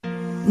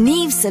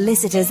Neves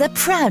Solicitors are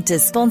proud to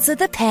sponsor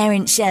The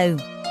Parent Show.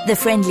 The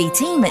friendly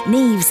team at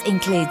Neves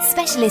includes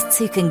specialists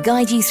who can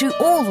guide you through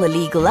all the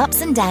legal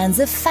ups and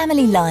downs of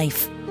family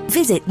life.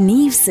 Visit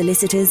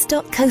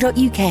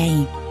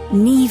nevesolicitors.co.uk.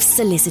 Neves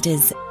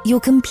Solicitors,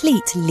 your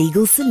complete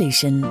legal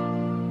solution.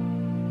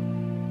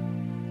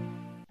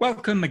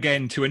 Welcome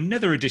again to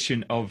another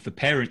edition of The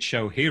Parent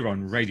Show here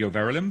on Radio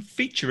Verulam,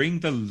 featuring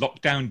the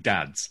Lockdown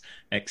Dads.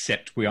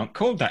 Except we aren't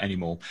called that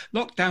anymore.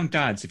 Lockdown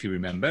Dads, if you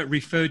remember,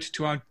 referred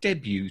to our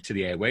debut to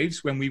the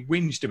airwaves when we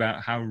whinged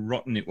about how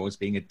rotten it was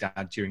being a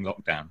dad during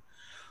lockdown.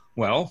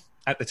 Well,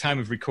 at the time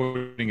of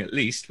recording at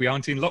least, we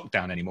aren't in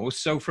lockdown anymore,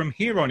 so from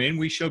here on in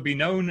we shall be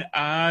known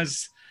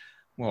as,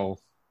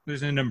 well,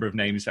 there's a number of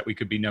names that we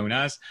could be known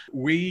as.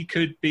 We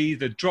could be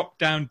the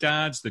drop-down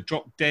dads, the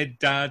drop-dead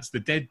dads, the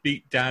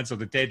deadbeat dads, or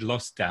the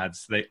dead-lost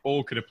dads. They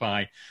all could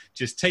apply.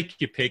 Just take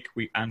your pick.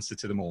 We answer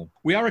to them all.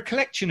 We are a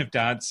collection of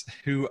dads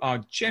who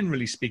are,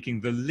 generally speaking,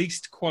 the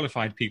least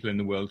qualified people in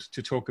the world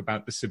to talk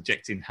about the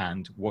subject in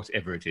hand,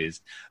 whatever it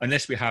is,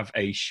 unless we have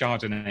a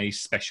Chardonnay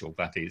special,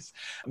 that is.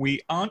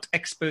 We aren't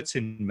experts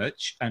in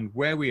much, and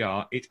where we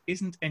are, it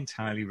isn't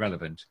entirely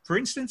relevant. For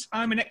instance,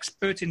 I'm an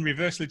expert in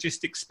reverse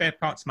logistics, spare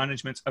parts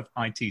management of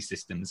IT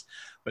systems,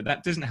 but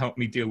that doesn't help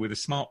me deal with a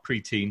smart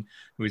preteen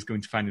who is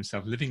going to find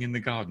himself living in the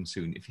garden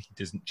soon if he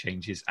doesn't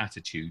change his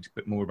attitude,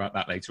 but more about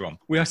that later on.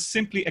 We are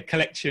simply a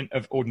collection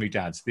of ordinary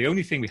dads. The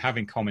only thing we have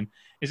in common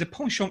is a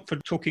penchant for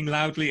talking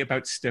loudly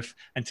about stuff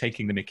and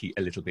taking the mickey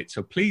a little bit.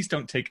 So please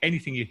don't take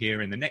anything you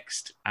hear in the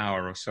next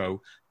hour or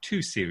so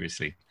too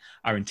seriously.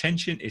 Our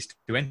intention is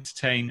to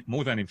entertain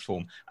more than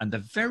inform, and the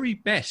very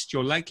best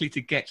you're likely to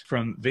get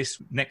from this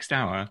next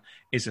hour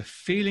is a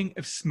feeling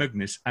of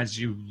smugness as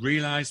you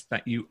realise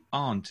that you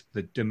aren't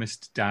the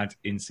dumbest dad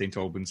in St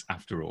Albans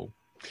after all.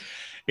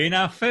 In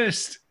our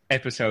first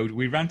episode,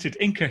 we ranted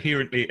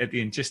incoherently at the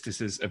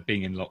injustices of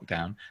being in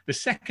lockdown. The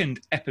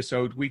second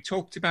episode, we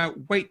talked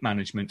about weight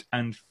management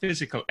and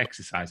physical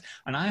exercise.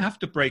 And I have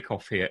to break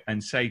off here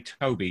and say,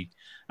 Toby,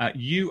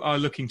 you are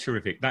looking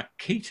terrific. That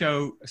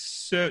keto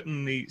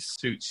certainly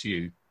suits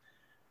you.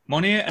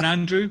 Monia and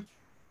Andrew,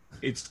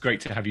 it's great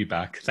to have you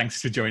back.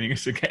 Thanks for joining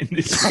us again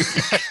this week.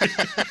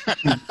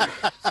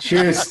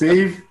 Cheers,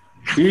 Steve.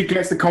 He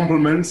gets the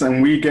compliments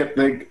and we get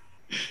the...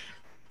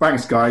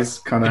 Thanks, guys.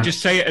 Kind of.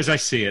 Just say it as I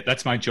see it.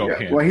 That's my job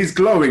here. Well, he's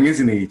glowing,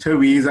 isn't he?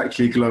 Toby is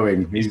actually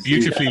glowing. He's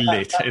beautifully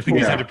lit. I think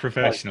he's had a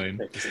professional in.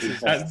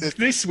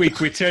 This week,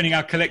 we're turning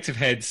our collective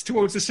heads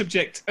towards the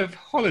subject of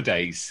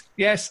holidays.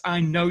 Yes,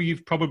 I know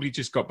you've probably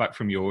just got back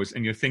from yours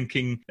and you're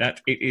thinking that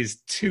it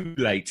is too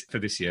late for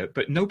this year,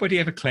 but nobody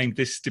ever claimed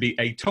this to be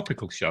a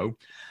topical show.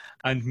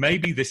 And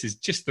maybe this is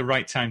just the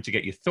right time to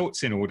get your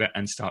thoughts in order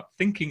and start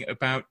thinking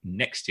about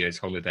next year's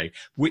holiday,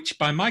 which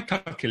by my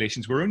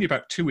calculations, we're only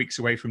about 2 weeks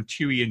away from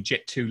TUI and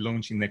Jet2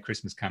 launching their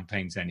Christmas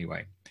campaigns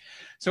anyway.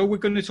 So we're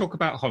going to talk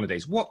about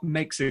holidays. What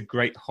makes a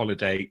great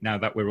holiday now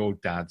that we're all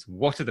dads?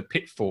 What are the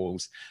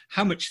pitfalls?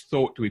 How much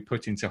thought do we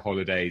put into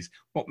holidays?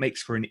 What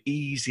makes for an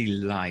easy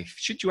life?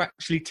 Should you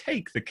actually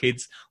take the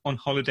kids on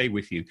holiday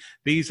with you?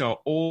 These are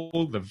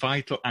all the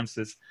vital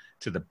answers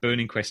to the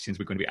burning questions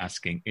we're going to be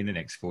asking in the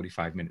next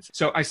 45 minutes.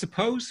 So I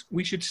suppose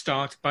we should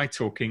start by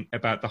talking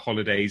about the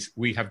holidays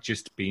we have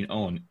just been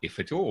on, if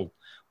at all.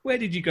 Where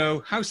did you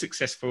go? How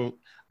successful?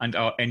 And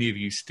are any of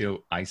you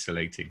still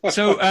isolating?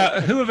 So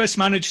who of us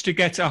managed to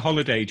get a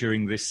holiday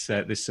during this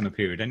summer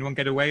period? Anyone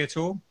get away at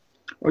all?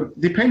 Well,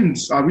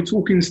 depends. Are we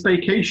talking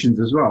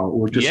staycations as well?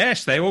 Or just...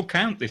 Yes, they all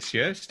count this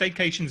year.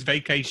 Staycations,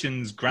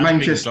 vacations,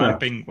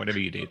 glamping, whatever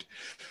you did.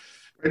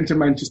 Went to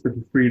Manchester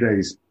for 3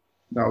 days.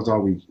 That was our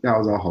week. That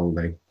was our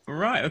holiday.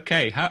 Right.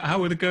 Okay. How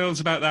were the girls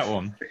about that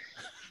one?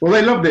 Well,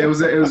 they loved it. It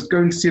was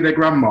going to see their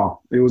grandma.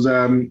 It was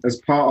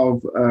as part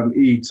of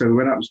Eid. So we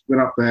went up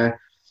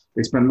there.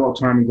 They spent a lot of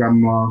time with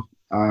grandma.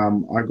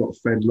 I got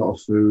fed a lot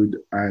of food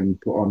and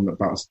put on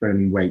about a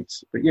stone weight.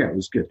 But yeah, it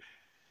was good.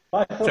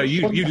 So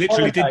you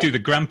literally did do the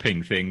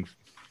gramping thing.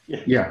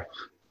 Yeah.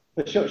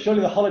 But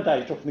surely the holiday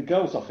is dropping the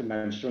girls off in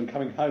Manchester and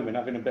coming home and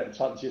having a bit of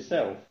time to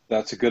yourself.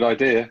 That's a good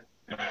idea.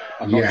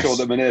 I'm not sure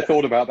that Munir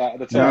thought about that at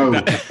the time.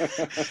 No.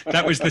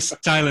 That was the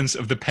silence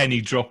of the penny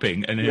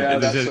dropping, and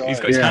he's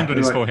got his hand on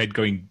his forehead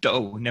going,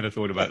 "Oh, never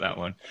thought about that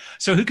one."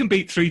 So who can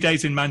beat 3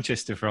 days in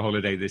Manchester for a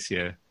holiday this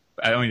year?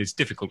 I mean, it's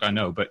difficult, I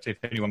know, but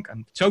if anyone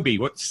can. Toby,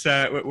 what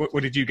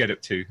did you get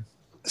up to?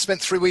 I spent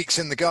 3 weeks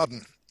in the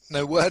garden.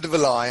 No word of a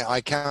lie.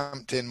 I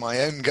camped in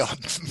my own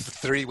garden for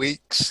 3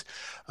 weeks.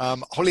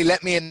 Holly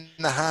let me in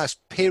the house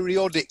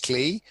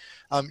periodically.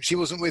 She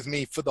wasn't with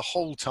me for the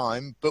whole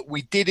time, but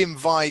we did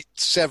invite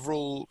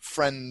several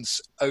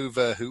friends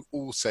over who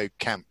also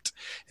camped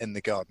in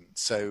the garden.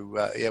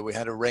 So we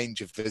had a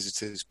range of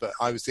visitors, but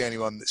I was the only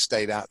one that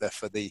stayed out there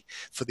for the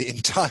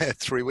entire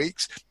 3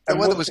 weeks. The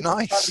weather was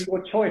nice.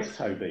 Your choice,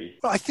 Toby?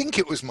 Well, I think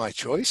it was my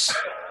choice,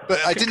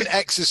 but I didn't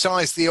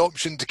exercise the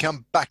option to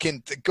come back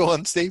in. Go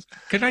on, Steve.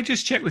 Can I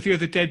just check with you,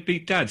 the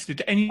deadbeat dads?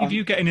 Did any of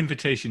you get an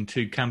invitation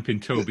to camp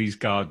in Toby's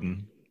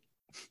garden?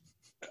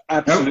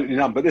 Absolutely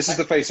none. But this is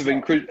the face of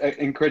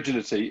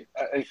incredulity.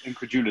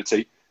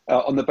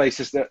 on the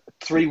basis that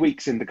 3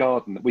 weeks in the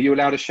garden, were you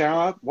allowed a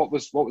shower? What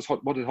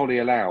did Holly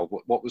allow?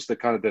 What was the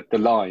kind of the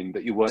line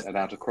that you weren't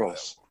allowed to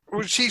cross?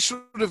 Well, she's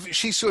sort of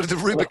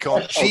the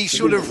Rubicon.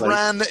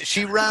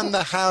 She ran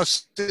the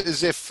house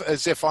as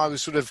if I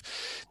was sort of,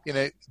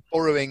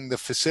 borrowing the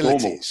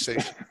facilities. Normal. So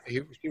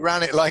she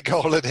ran it like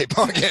a holiday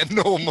park. Yeah,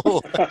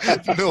 normal.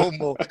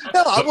 No,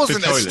 I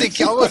wasn't a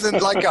stinky. I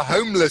wasn't like a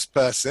homeless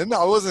person.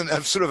 I wasn't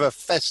a sort of a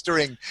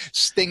festering,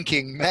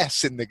 stinking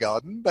mess in the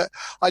garden. But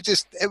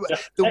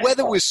the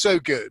weather was so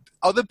good.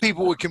 Other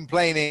people were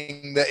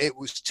complaining that it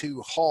was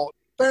too hot.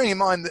 Bearing in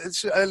mind that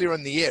it's earlier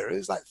in the year, it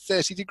was like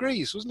 30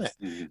 degrees, wasn't it?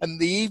 Mm-hmm. And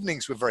the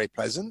evenings were very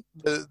pleasant,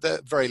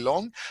 very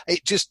long.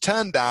 It just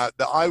turned out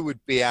that I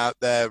would be out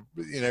there,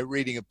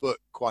 reading a book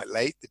quite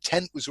late. The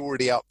tent was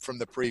already up from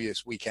the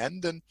previous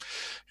weekend. And,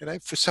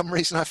 for some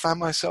reason, I found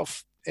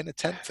myself in a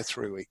tent for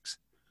 3 weeks.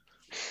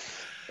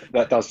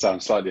 That does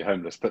sound slightly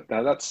homeless, but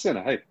that's,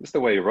 hey, that's the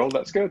way you roll.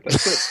 That's good.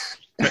 That's good.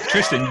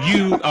 Tristan,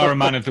 you are a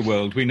man of the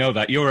world. We know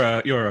that. You're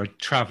a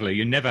traveller.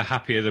 You're never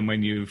happier than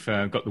when you've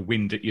got the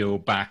wind at your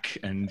back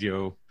and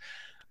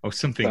or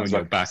something on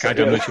your back. I'm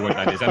not sure what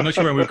that is. I'm not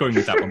sure where we're going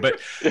with that one. But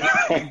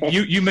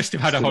you must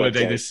have had a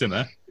holiday this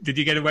summer. Did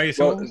you get away at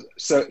all?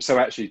 So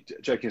actually,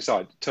 joking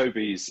aside,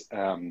 Toby's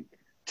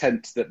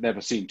tent that never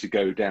seemed to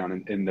go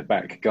down in the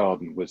back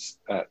garden was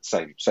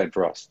same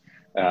for us.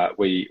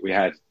 We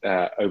had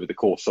over the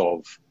course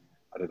of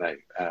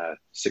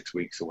 6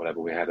 weeks or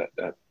whatever, we had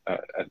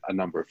a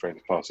number of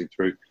friends passing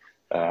through,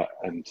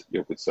 and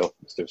your good self,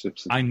 Mr.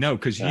 Simpson. I know,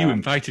 because you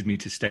invited me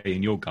to stay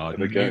in your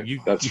garden. There we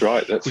go. That's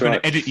right. We're going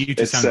to edit you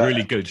to sound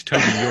really good.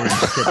 Toby, you're in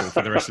trouble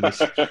for the rest of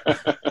this.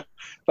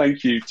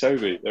 Thank you,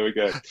 Toby. There we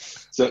go.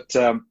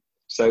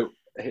 So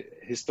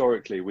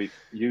historically, we've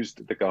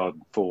used the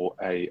garden for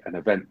an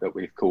event that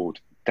we've called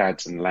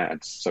Dads and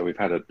Lads. So we've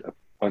had a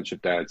bunch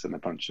of dads and a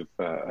bunch of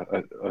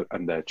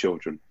and their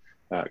children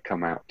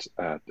come out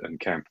and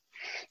camp.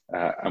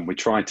 And we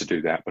tried to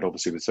do that, but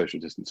obviously with social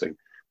distancing,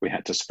 we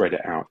had to spread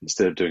it out.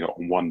 Instead of doing it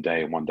on one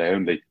day and one day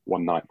only,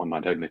 one night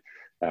only,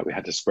 we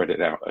had to spread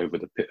it out over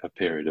a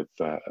period of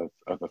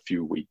a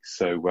few weeks.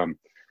 So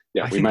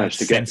we managed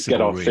to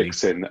get our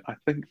fix in. I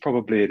think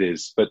probably it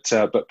is, but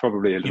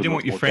probably a little. You don't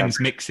want your friends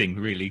mixing,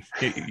 really.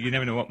 You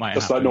never know what might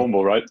happen. That's like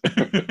normal, right?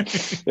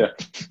 Yeah,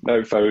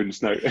 no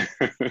phones, no.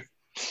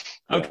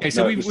 Okay,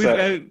 so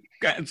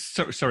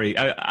sorry,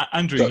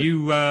 Andrew,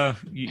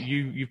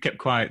 you kept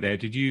quiet there.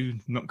 Did you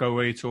not go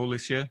away at all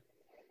this year?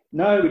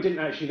 No, we didn't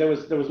actually. There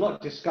was a lot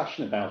of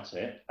discussion about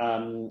it,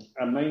 and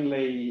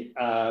mainly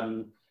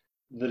the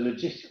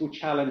logistical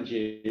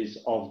challenges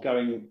of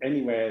going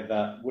anywhere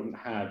that wouldn't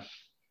have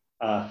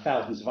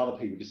thousands of other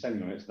people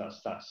descending on it. So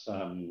that's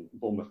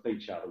Bournemouth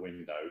Beach out the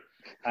window,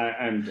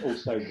 and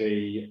also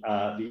the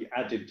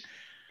added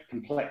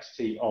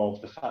complexity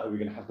of the fact that we're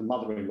going to have the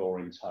mother-in-law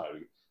in tow.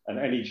 And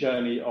any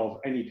journey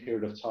of any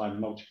period of time,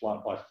 multiply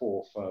it by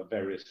 4 for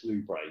various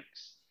loo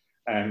breaks.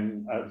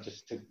 And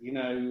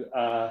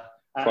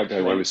quite go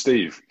away with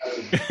Steve.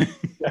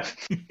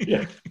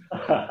 Yeah.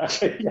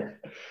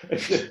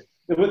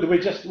 We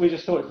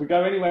just thought if we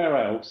go anywhere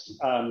else,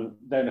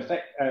 then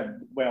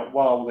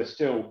while there's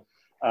still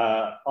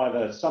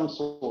either some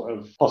sort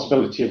of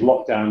possibility of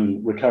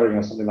lockdown recurring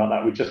or something like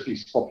that, we'd just be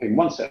swapping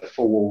one set of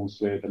 4 walls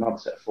with another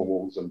set of 4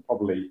 walls and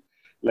probably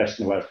less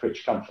in the way of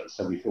creature comfort.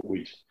 So we thought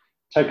we'd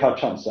take our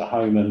chances at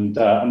home and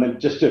then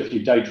just do a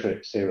few day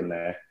trips here and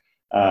there.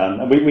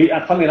 And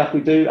funnily enough,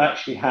 we do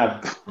actually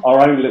have our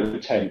own little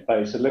tent, but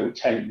it's a little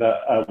tent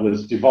that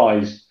was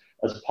devised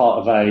as part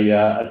of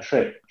a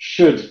trip.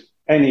 Should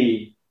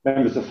any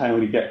members of the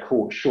family get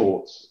caught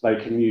short, they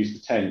can use the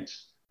tent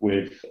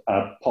with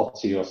a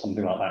potty or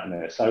something like that in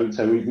there. So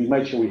we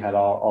made sure we had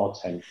our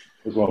tent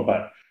as well,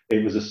 but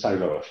it was a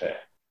solo affair.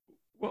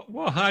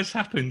 What has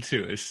happened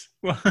to us?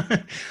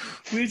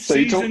 We're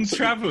seasoned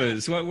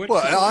travellers. No,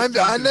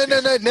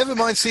 never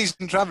mind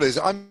seasoned travellers.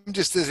 I'm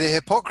just, the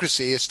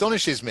hypocrisy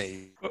astonishes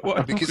me.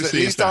 Because at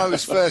least I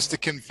was first to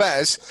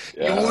confess.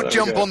 You all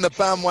jump on the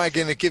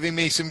bandwagon of giving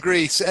me some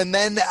grease, and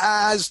then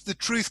as the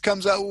truth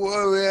comes out,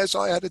 whoa, yes,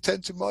 I had a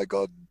tent in my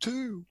garden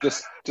too.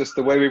 Just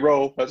the way we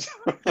roll. That's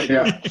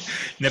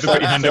Never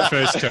put your hand up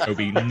first,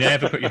 Toby.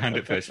 Never put your hand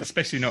up first,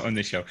 especially not on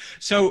this show.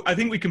 So I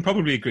think we can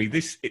probably agree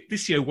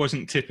this year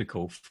wasn't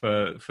typical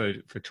for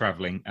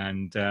travelling,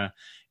 and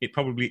it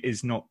probably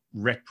is not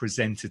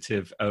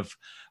representative of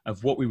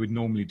what we would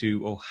normally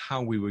do or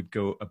how we would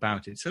go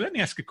about it. So let me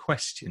ask a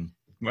question.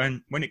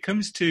 When it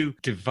comes to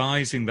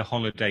devising the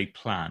holiday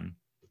plan,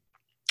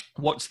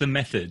 what's the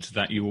method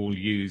that you all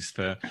use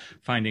for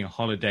finding a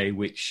holiday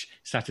which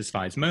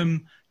satisfies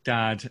mum,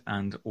 dad,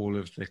 and all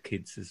of the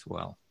kids as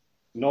well?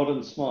 Nod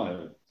and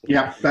smile.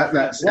 Yeah,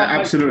 that's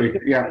absolutely.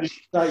 Yeah,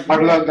 I've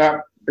learned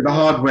that the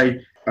hard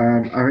way.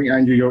 I think,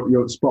 Andrew,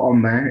 you're spot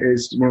on there.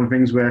 It's one of the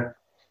things where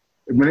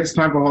when it's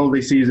time for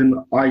holiday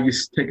season, I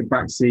just take a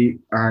back seat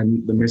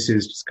and the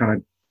missus just kind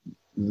of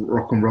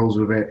rock and rolls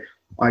with it.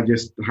 I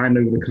just hand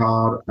over the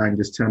card and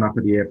just turn up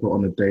at the airport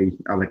on the day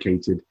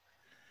allocated.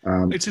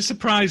 It's a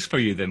surprise for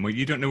you then, where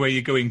you don't know where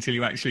you're going till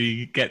you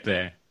actually get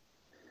there.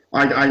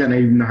 I don't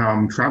even know how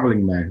I'm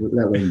traveling there,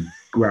 let alone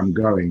where I'm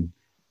going.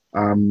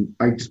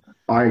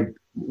 My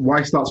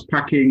wife starts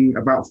packing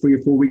about 3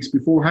 or 4 weeks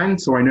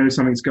beforehand, so I know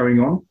something's going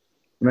on,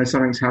 I know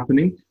something's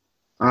happening.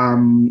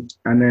 And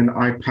then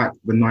I pack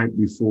the night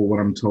before when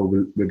I'm told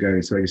we're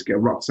going. So I just get a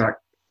rucksack,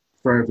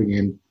 throw everything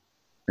in,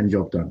 and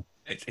job done.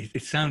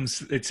 It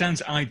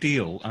sounds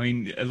ideal. I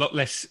mean, a lot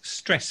less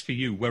stress for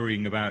you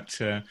worrying about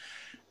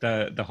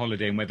the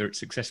holiday and whether it's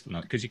successful or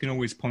not, because you can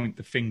always point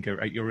the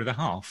finger at your other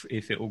half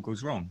if it all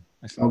goes wrong.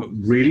 Oh,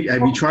 really?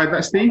 Have you tried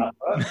that, Steve?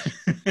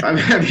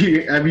 have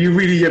you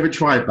really ever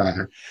tried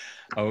that?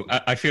 Oh,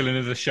 I feel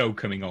another show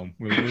coming on.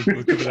 We'll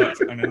cover that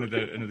on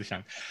another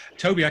show.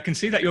 Toby, I can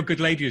see that your good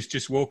lady is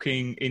just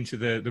walking into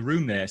the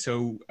room there.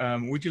 So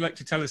would you like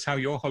to tell us how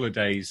your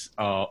holidays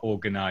are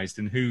organised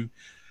and who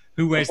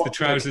wears the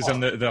trousers on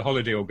the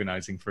holiday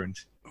organising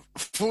front?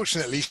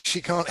 Fortunately,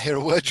 she can't hear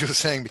a word you're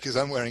saying because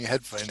I'm wearing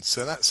headphones,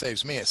 so that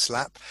saves me a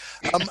slap.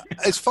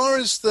 As far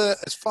as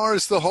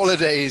the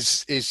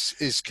holidays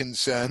is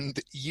concerned,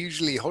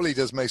 usually Holly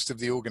does most of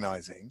the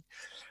organising,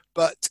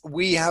 but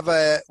we have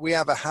a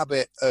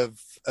habit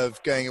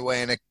of going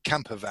away in a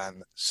camper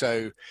van.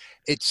 So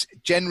it's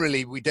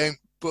generally we don't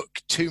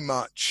book too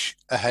much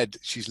ahead.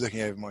 She's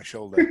looking over my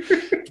shoulder.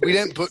 We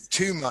don't book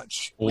too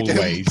much.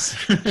 Always.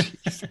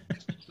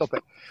 Stop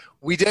it.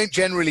 We don't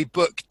generally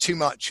book too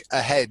much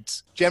ahead.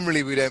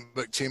 Generally, we don't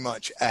book too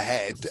much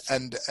ahead.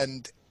 And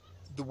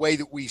the way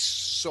that we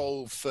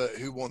solve for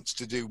who wants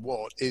to do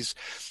what is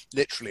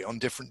literally on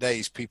different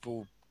days,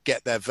 people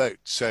get their vote.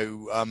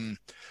 So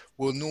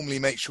we'll normally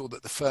make sure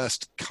that the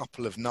first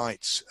couple of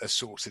nights are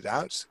sorted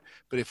out.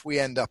 But if we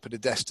end up at a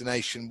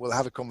destination, we'll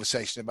have a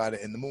conversation about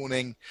it in the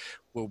morning.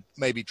 We'll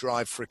maybe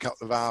drive for a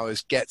couple of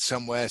hours, get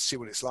somewhere, see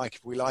what it's like.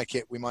 If we like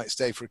it, we might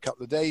stay for a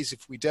couple of days.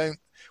 If we don't,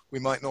 we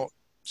might not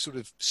sort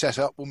of set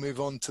up, we'll move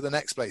on to the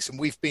next place. And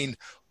we've been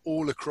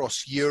all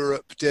across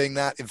Europe doing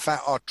that. In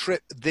fact, our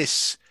trip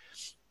this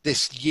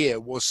year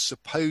was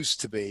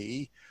supposed to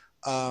be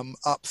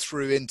up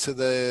through into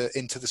the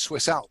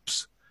Swiss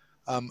Alps.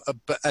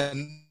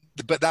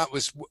 But that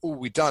was all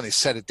we'd done is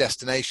set a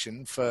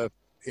destination for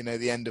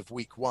the end of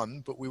week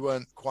one, but we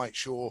weren't quite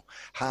sure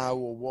how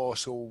or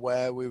what or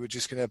where. We were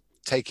just going to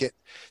take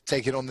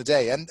it on the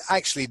day. And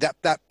actually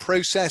that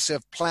process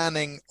of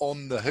planning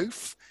on the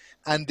hoof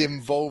and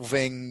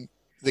involving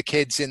the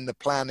kids in the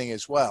planning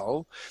as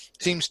well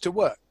seems to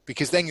work,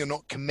 because then you're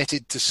not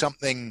committed to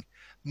something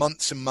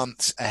months and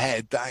months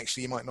ahead that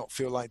actually you might not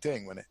feel like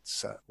doing when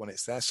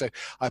it's there. So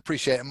I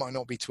appreciate it might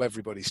not be to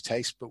everybody's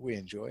taste, but we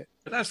enjoy it.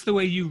 But that's the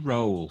way you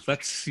roll.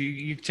 That's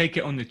you take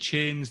it on the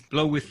chins,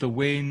 blow with the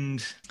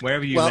wind.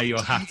 Wherever you lay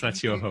your hat,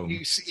 that's your home.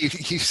 You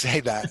say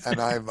that, and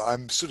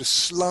I'm sort of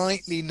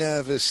slightly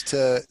nervous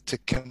to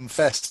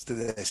confess to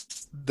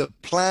this. The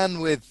plan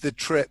with the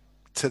trip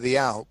to the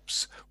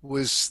Alps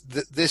was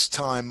that this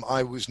time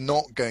I was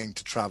not going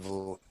to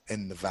travel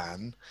in the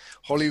van.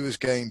 Holly was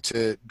going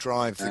to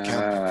drive the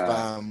camper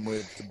van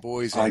with the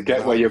boys. I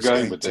get where you're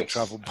going with this.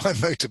 Travel by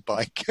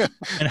motorbike.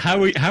 And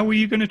how were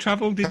you going to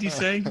travel? Did you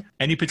say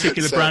any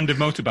particular brand of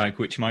motorbike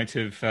which might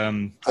have?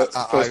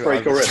 First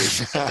break already.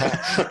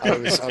 I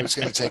was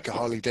going to take a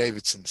Harley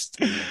Davidson.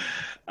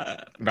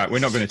 Right, we're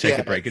not going to take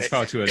a break. It's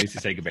far too early to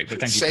take a break.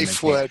 But thank you.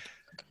 Safe word.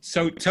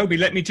 So, Toby,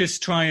 let me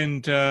just try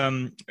and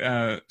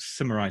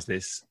summarize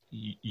this.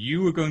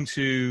 You were going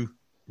to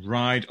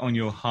ride on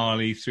your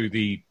Harley through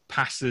the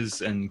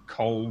passes and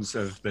cols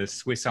of the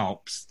Swiss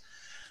Alps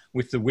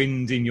with the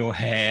wind in your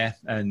hair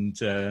and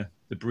the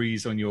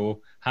breeze on your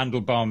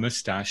handlebar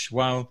moustache,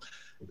 while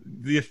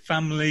the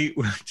family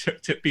were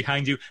tucked up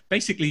behind you,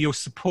 basically your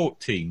support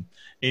team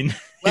in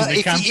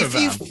the camper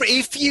van.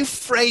 If you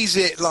phrase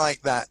it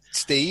like that,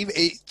 Steve,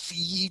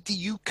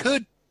 you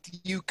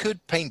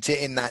could paint it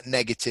in that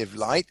negative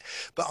light,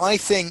 but I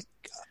think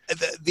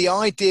the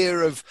idea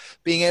of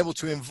being able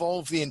to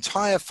involve the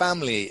entire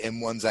family in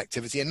one's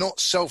activity and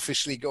not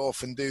selfishly go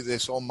off and do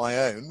this on my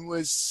own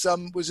was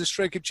a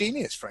stroke of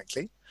genius,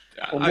 frankly.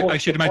 I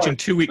should imagine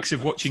 2 weeks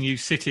of watching you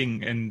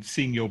sitting and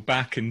seeing your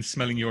back and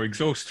smelling your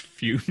exhaust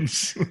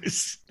fumes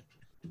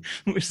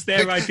was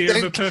their idea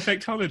of a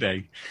perfect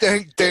holiday.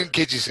 Don't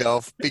kid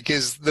yourself,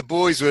 because the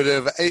boys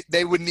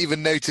they wouldn't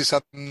even notice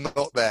I'm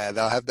not there.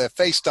 They'll have their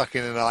face stuck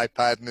in an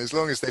iPad, and as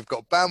long as they've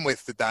got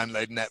bandwidth to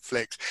download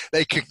Netflix,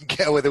 they couldn't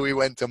care whether we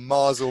went to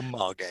Mars or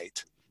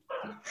Margate.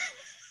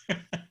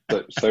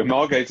 So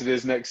Margate it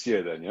is next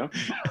year then, yeah?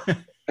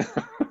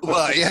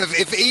 Well, yeah,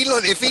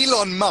 if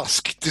Elon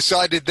Musk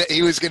decided that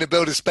he was going to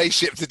build a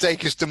spaceship to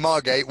take us to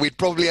Margate, we'd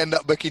probably end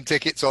up booking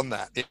tickets on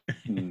that.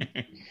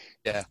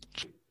 Yeah.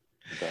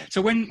 Okay.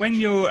 So when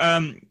you're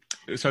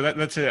so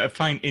that's a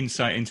fine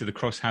insight into the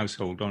Cross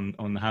household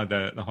on how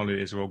the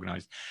holidays are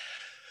organised.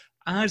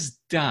 As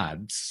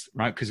dads,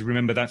 right? Because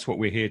remember that's what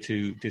we're here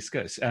to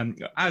discuss.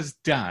 As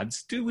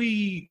dads, do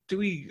we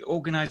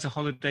organise the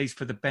holidays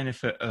for the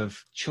benefit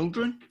of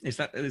children? Is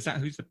that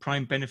who's the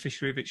prime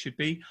beneficiary of it should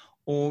be,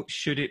 or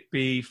should it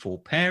be for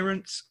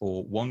parents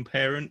or one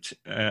parent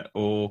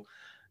or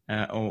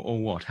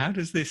what? How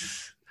does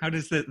this How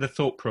does the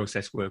thought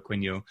process work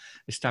when you're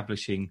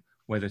establishing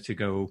whether to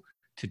go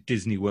to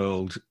Disney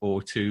World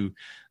or to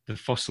the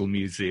Fossil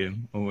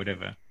Museum or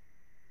whatever?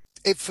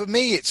 For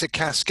me, it's a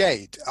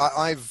cascade.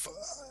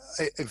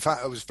 In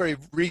fact, I was very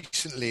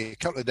recently, a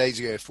couple of days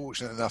ago,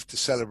 fortunate enough to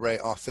celebrate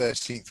our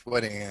 13th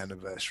wedding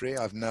anniversary.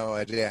 I've no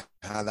idea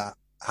how that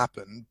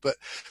happened, but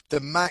the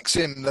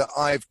maxim that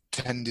I've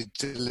tended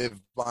to live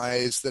by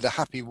is that a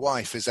happy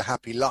wife is a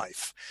happy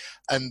life,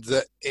 and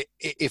that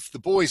if the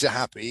boys are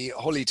happy,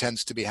 Holly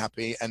tends to be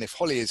happy, and if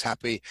Holly is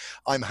happy,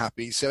 I'm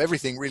happy. So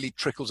everything really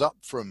trickles up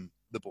from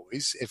the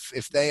boys.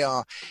 If they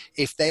are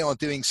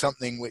doing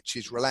something which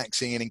is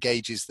relaxing and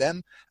engages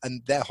them,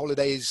 and their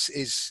holiday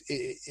is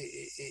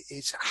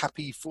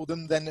happy for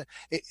them, then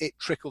it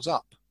trickles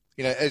up.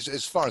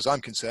 As far as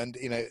I'm concerned,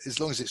 as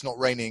long as it's not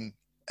raining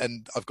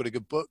and I've got a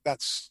good book,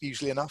 that's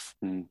usually enough.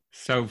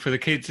 So for the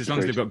kids, as long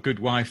as they've got good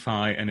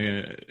Wi-Fi and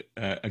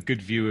a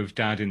good view of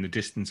Dad in the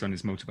distance on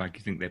his motorbike,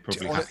 you think they're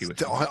probably happy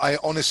with it? I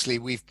honestly,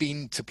 we've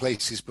been to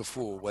places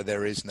before where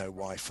there is no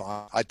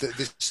Wi-Fi.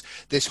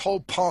 This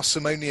whole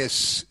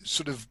parsimonious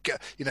sort of,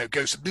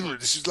 goes,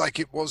 this is like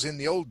it was in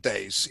the old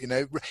days.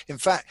 In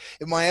fact,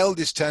 if my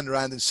eldest turned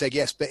around and said,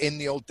 yes, but in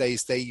the old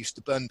days, they used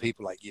to burn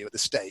people like you at the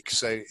stake.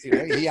 So,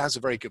 he has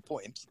a very good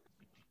point.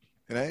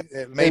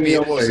 Maybe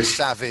it was a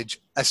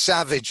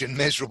savage and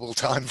miserable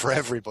time for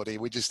everybody.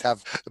 We just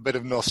have a bit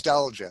of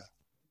nostalgia.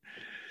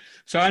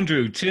 So,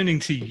 Andrew, turning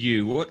to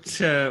you, what's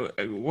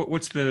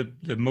the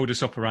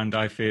modus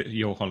operandi for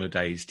your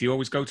holidays? Do you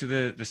always go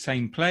to the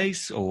same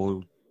place,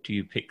 or do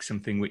you pick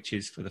something which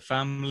is for the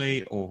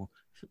family, or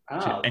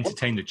to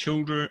entertain the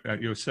children,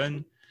 your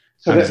son?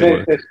 So there's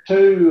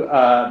two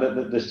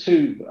sides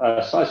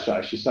to it,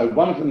 actually. So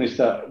one of them is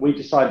that we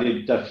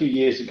decided a few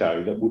years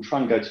ago that we'll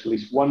try and go to at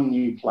least one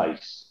new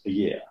place a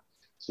year,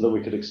 so that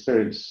we could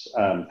experience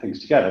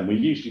things together. And we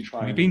usually try.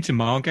 Have you been to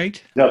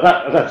Margate? No,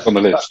 that's on the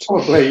list.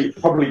 That's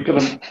probably going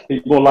to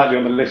be more likely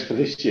on the list for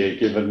this year,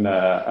 given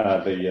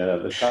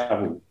the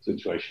travel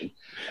situation.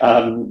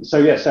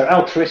 So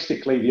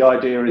altruistically, the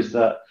idea is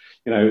that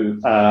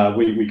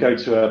we go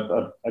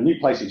to a new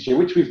place each year,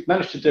 which we've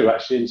managed to do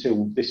actually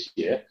until this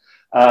year.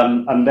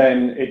 And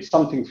then it's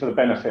something for the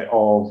benefit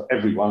of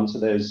everyone. So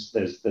there's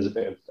a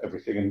bit of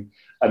everything,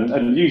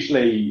 and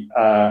usually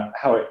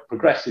how it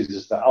progresses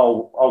is that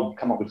I'll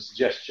come up with a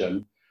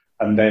suggestion,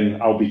 and then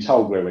I'll be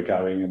told where we're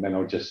going, and then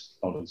I'll just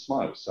nod and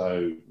smile.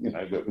 So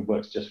it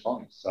works just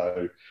fine.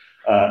 So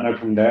no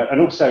problem there.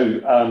 And also,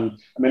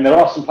 there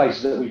are some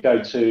places that we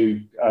go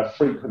to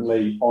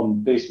frequently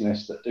on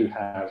business that do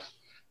have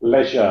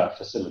leisure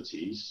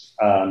facilities,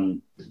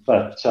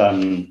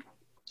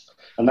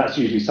 and that's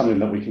usually something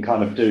that we can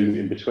kind of do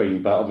in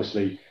between, but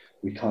obviously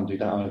we can't do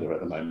that either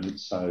at the moment.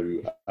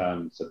 So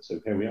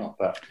here we are.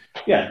 But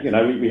yeah,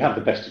 we have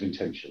the best of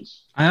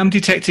intentions. I am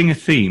detecting a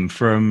theme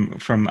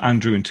from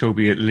Andrew and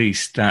Toby, at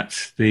least,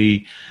 that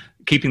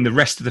keeping the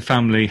rest of the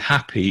family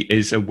happy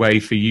is a way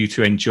for you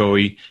to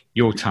enjoy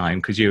your time,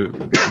 because you're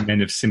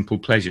men of simple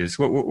pleasures.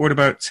 What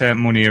about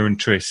Monia and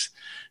Tris?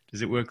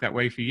 Does it work that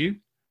way for you?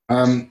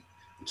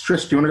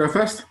 Tris, do you want to go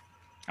first?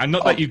 And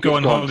not that you go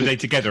on holiday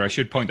together. I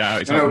should point that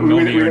out. It's not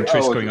Monia and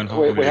Tris going on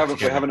holiday. We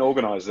haven't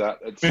organised that.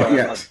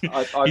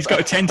 He's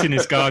got a tent in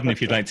his garden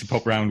if you'd like to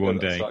pop round one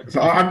day.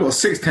 So I've got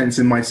 6 tents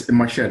in my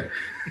shed.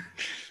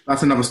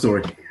 That's another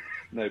story.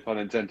 No pun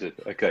intended.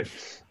 Okay.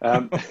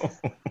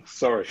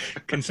 Sorry.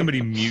 Can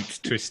somebody mute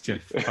Tris for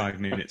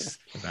 5 minutes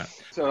for that?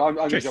 So I'm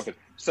going to jump in.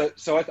 So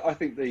I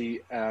think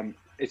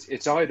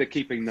it's either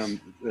keeping them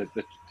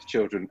the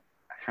children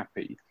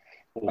happy,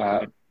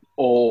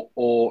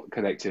 or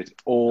connected,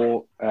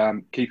 or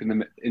keeping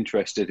them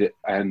interested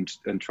and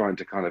trying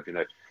to kind of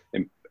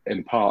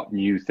impart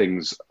new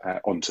things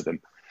onto them.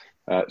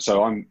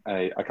 So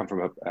I come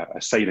from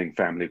a sailing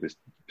family, with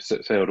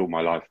sailed all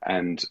my life,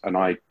 and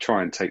I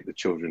try and take the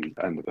children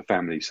and the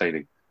family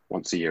sailing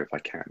once a year if I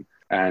can.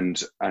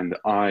 And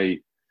I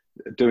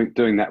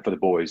doing that for the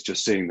boys,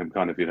 just seeing them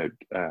kind of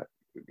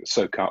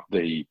soak up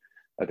the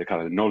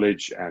kind of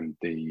knowledge and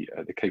the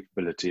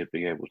capability of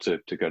being able to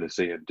go to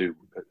sea and do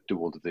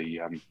all of the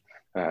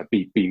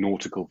be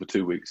nautical for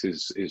 2 weeks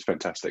is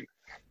fantastic.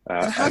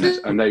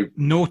 And they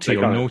naughty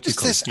or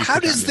nautical? How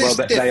does this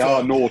differ? They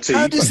are naughty.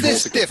 How does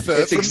this differ?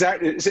 It's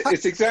exactly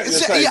the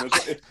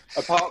same.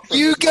 Apart from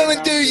you go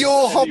and do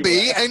your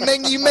hobby, and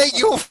then you make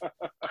your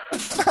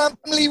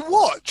family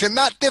watch, and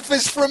that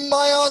differs from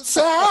my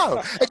answer.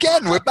 How?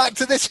 Again, we're back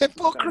to this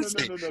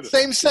hypocrisy.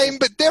 No. Same,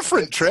 but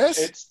different, Tris.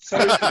 It's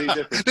totally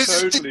different.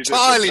 This is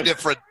entirely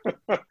different.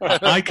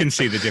 I can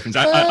see the difference.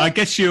 I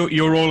guess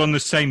you're all on the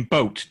same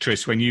boat,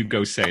 Tris, when you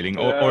go sailing,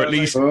 or at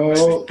least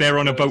they're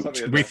on a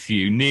boat with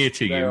you, near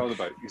to you. They're on the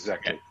boat,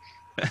 exactly.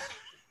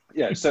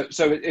 Yeah, so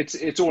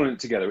it's all in it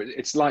together.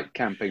 It's like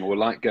camping, or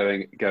like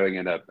going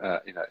in a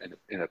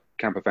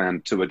camper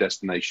van to a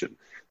destination.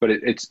 But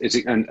it's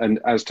and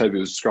as Toby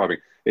was describing,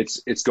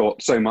 it's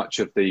got so much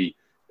of the,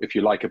 if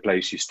you like a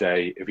place, you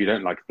stay. If you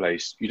don't like a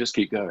place, you just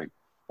keep going,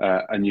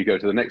 and you go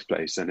to the next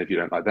place. And if you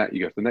don't like that,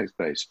 you go to the next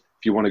place.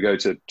 If you want to go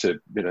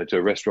to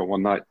a restaurant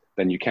one night,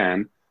 then you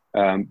can.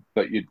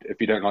 But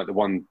if you don't like the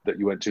one that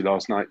you went to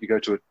last night, you go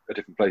to a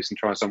different place and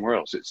try somewhere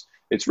else.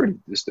 It's really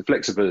the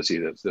flexibility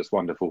that's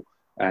wonderful,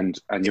 and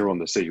you're on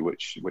the sea,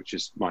 which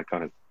is my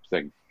kind of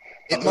thing.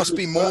 It must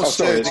be more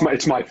sorry,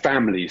 it's my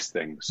family's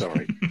thing.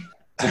 Sorry.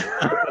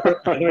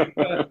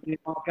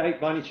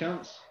 Margate, by any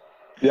chance?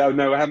 Yeah,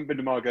 no, I haven't been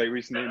to Margate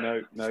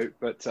recently. No,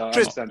 but I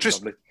understand it's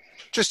lovely.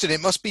 Tristan,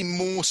 it must be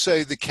more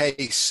so the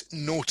case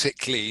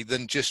nautically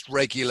than just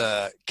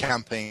regular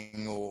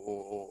camping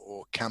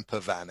or camper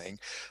vanning,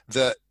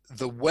 that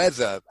the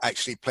weather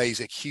actually plays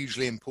a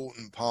hugely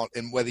important part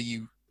in whether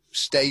you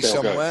stay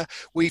somewhere.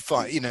 We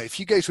find, if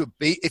you go to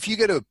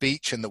a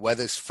beach and the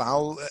weather's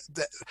foul,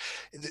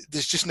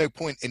 there's just no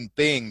point in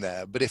being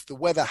there. But if the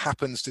weather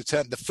happens to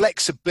turn, the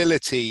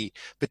flexibility,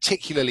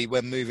 particularly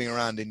when moving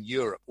around in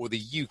Europe or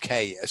the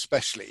UK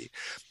especially,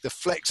 the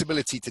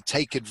flexibility to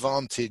take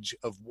advantage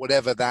of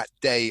whatever that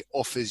day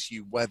offers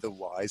you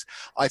weather-wise,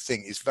 I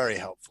think is very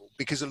helpful.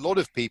 Because a lot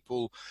of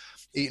people,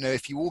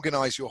 if you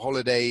organize your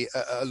holiday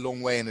a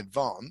long way in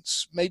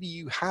advance, maybe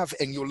you have,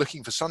 and you're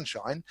looking for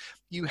sunshine,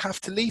 you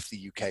have to leave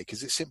the UK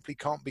because it simply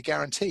can't be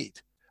guaranteed.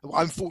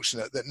 I'm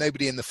fortunate that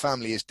nobody in the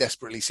family is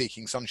desperately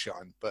seeking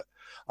sunshine, but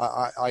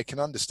I can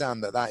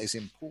understand that is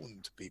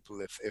important to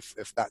people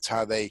if that's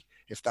how they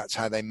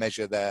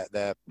measure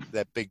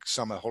their big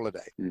summer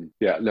holiday.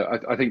 Yeah,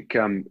 look, I think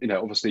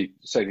obviously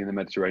sailing the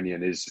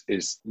Mediterranean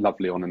is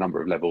lovely on a number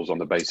of levels, on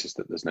the basis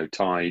that there's no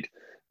tide,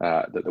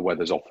 that the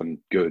weather's often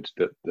good,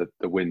 that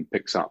the wind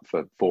picks up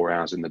for 4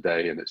 hours in the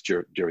day and it's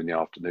during the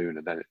afternoon,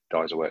 and then it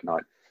dies away at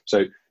night.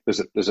 So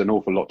there's an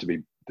awful lot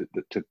to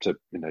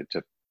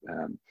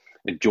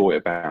enjoy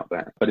about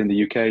that. But in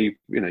the UK,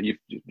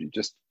 you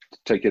just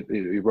take it,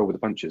 you roll with the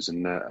punches,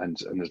 and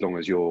as long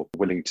as you're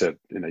willing to,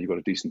 you've got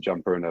a decent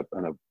jumper and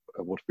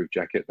a waterproof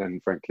jacket, then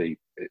frankly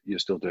you're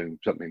still doing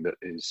something that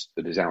is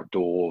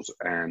outdoors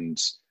and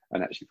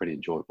actually pretty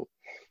enjoyable.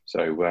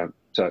 So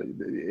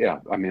yeah,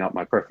 I mean,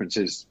 my preference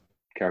is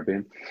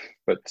Caribbean,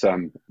 but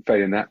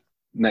failing that,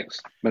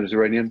 next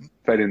Mediterranean.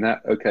 Failing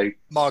that, okay,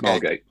 Margate.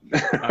 Okay.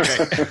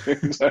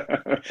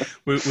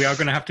 we are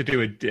going to have to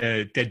do a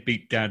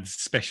Deadbeat Dads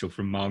special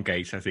from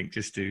Margate, I think,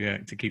 just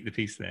to keep the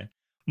peace there.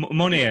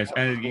 Monier,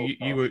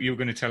 you were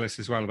going to tell us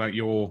as well about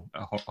your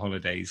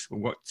holidays.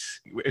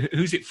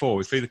 Who's it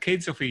for? For the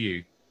kids or for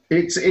you?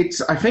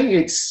 I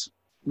think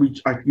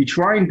we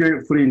try and do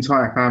it for the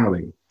entire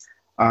family,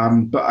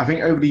 but I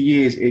think over the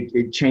years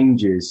it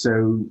changes.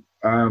 So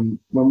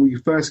when we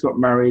first got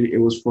married, it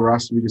was for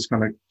us. We just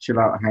kind of chill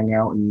out, hang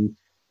out, and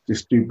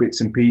just do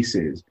bits and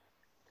pieces.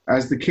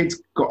 As the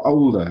kids got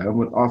older,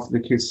 after the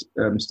kids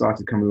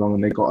started coming along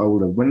and they got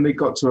older, when they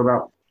got to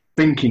about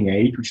thinking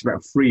age, which is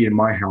about 3 in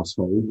my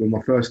household, when my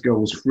first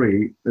girl was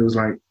 3, it was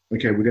like,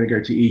 okay, we're going to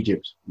go to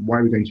Egypt. Why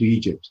are we going to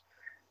Egypt?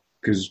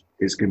 Because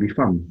it's going to be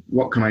fun.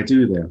 What can I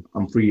do there?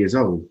 I'm 3 years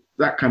old.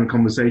 That kind of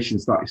conversation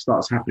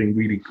starts happening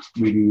really,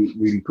 really,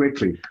 really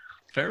quickly.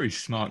 Very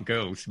smart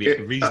girls to be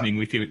reasoning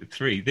with you at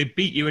 3. They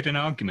beat you at an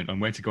argument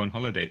on where to go on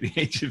holiday at the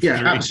age of 3.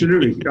 Yeah,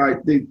 absolutely.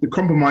 The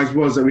compromise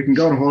was that we can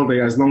go on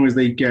holiday as long as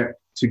they get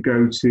to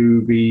go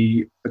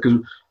to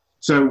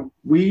so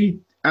we,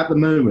 at the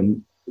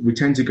moment, we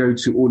tend to go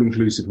to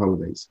all-inclusive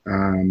holidays,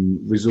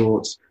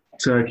 resorts,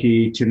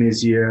 Turkey,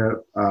 Tunisia,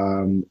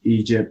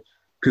 Egypt,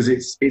 because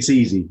it's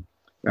easy.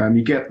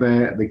 You get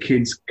there, the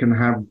kids can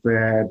have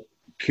their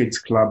kids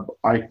club.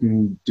 I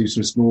can do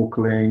some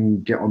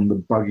snorkeling, get on the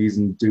buggies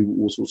and do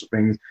all sorts of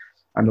things.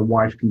 And the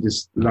wife can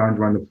just lounge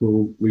around the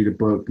pool, read a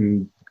book,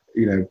 and,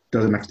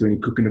 doesn't have to do any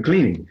cooking or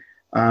cleaning.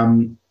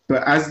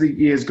 But as the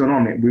years gone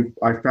on,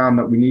 I found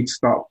that we need to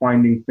start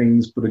finding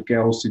things for the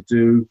girls to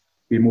do,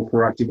 be more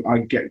proactive. I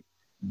get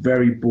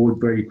very bored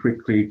very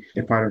quickly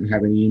if I don't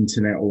have any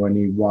internet or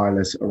any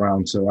wireless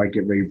around, so I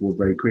get very bored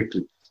very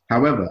quickly.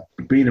 However,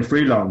 being a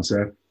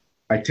freelancer,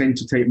 I tend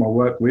to take my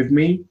work with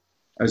me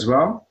as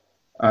well.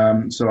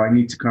 So I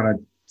need to kind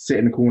of sit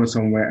in a corner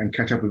somewhere and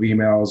catch up with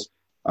emails,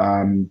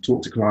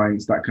 talk to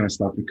clients, that kind of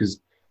stuff. Because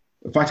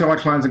if I tell my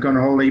clients I'm going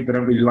on holiday, they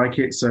don't really like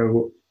it.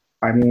 So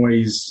I'm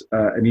always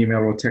an email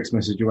or text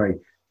message away.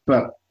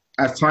 But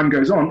as time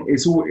goes on,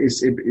 it's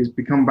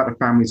become about the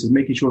family. So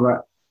making sure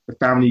that the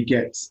family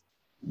gets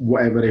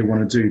whatever they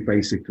want to do,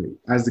 basically.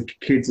 As the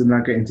kids are now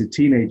getting into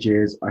teenage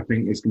years, I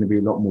think it's going to be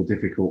a lot more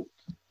difficult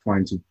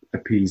trying to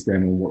appease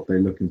them on what they're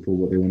looking for,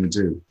 what they want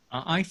to do.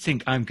 I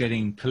think I'm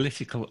getting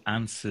political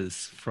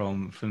answers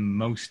from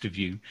most of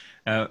you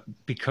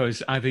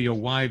because either your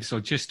wives are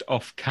just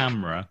off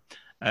camera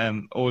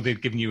or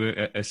they've given you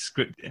a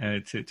script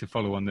to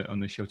follow on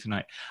the show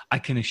tonight. I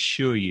can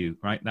assure you,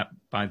 right, that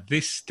by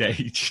this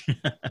stage,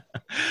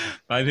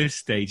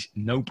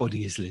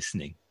 nobody is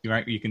listening.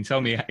 Right, you can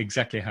tell me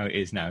exactly how it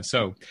is now.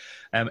 So,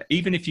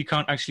 even if you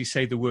can't actually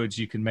say the words,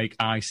 you can make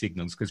eye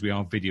signals because we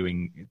are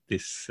videoing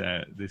this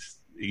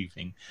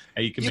eveing.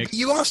 You can make.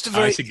 You asked a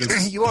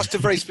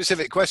very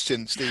specific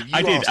question, Steve.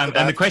 I did,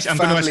 and the question. I'm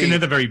going to ask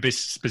another very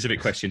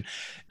specific question.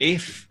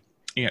 If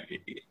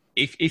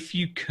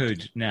you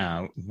could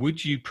now,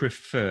 would you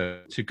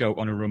prefer to go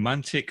on a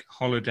romantic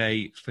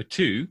holiday for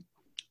 2,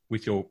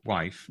 with your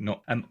wife,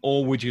 not,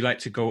 or would you like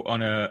to go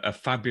on a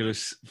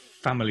fabulous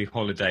family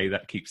holiday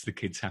that keeps the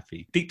kids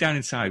happy? Deep down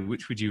inside,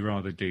 which would you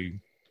rather do?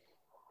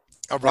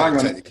 I'd rather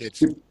take the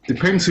kids.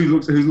 Depends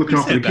who's looking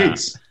after the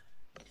kids.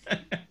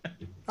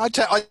 I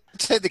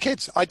take the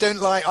kids.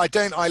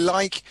 I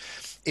like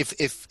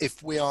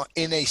if we are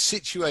in a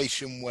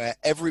situation where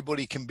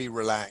everybody can be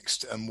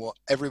relaxed and what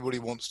everybody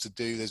wants to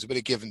do, there's a bit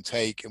of give and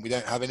take, and we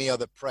don't have any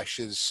other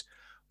pressures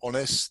on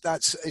us.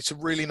 It's a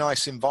really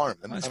nice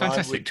environment. That's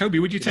fantastic. Toby,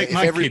 would you take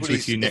my kids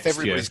with you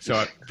next year?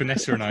 So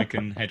Vanessa and I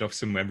can head off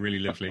somewhere really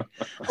lovely.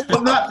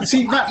 Well, that's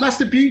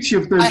the beauty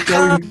of I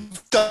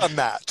have done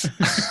that.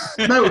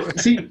 No,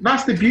 see,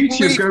 that's the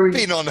beauty of going. We've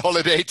been on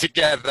holiday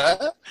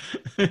together.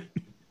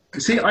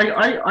 See,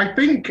 I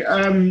think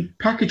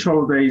package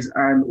holidays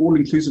and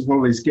all-inclusive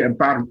holidays get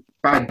a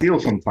bad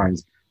deal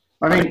sometimes.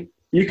 I mean,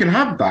 you can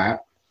have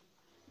that,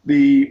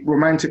 the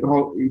romantic,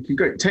 you can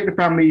go take the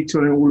family to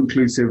an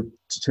all-inclusive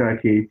to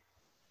Turkey,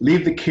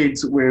 leave the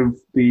kids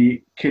with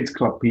the kids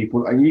club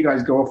people, and you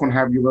guys go off and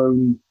have your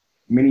own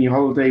mini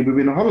holiday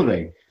within a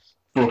holiday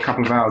for a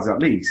couple of hours at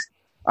least,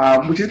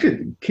 which is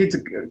good. Kids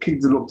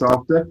are looked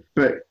after,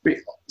 but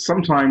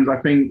sometimes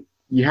I think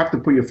you have to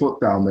put your foot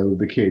down there with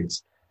the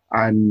kids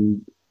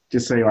and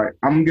just say, like,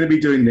 I'm going to be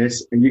doing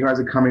this, and you guys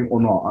are coming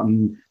or not.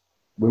 And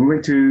when we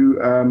went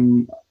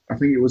to, I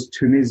think it was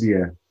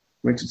Tunisia,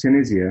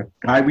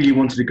 I really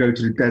wanted to go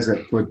to the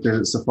desert for a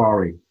desert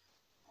safari.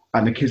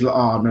 And the kids were like,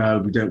 oh, no,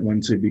 we don't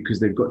want to because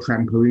they've got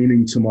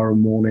trampolining tomorrow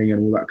morning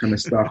and all that kind of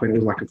stuff. And it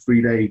was like a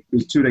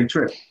 2-day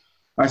trip.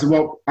 I said,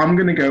 well, I'm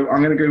going to go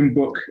and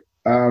book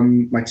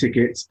my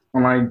tickets.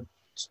 And I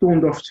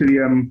stormed off to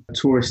the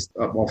tourist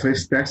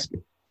office desk,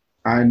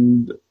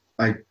 and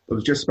I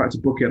was just about to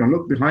book it. And I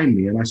looked behind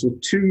me and I saw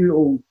 2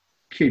 little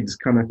kids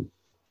kind of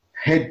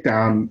head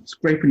down,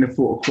 scraping their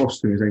foot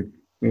across to me, saying,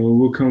 oh,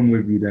 we'll come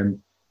with you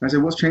then. I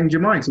said, what's changed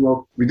your mind? So,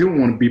 well, we didn't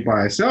want to be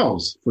by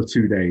ourselves for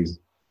 2 days.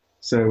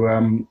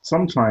 So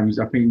sometimes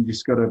I think you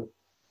just got to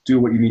do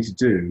what you need to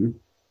do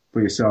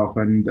for yourself,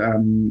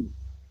 and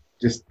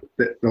just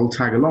they'll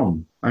tag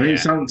along. I mean, It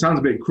sounds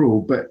a bit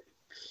cruel, but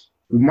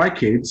with my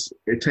kids,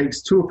 it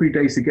takes 2 or 3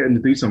 days to get them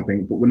to do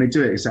something. But when they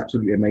do it, it's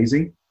absolutely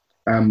amazing.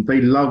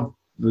 They love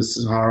the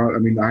Sahara. I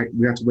mean,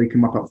 we had to wake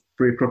them up at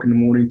 3 o'clock in the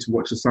morning to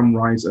watch the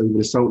sunrise over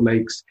the Salt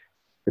Lakes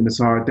in the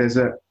Sahara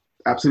Desert.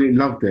 Absolutely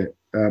loved it.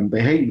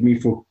 They hated me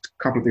for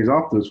a couple of days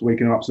afterwards,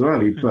 waking up so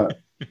early, but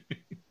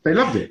they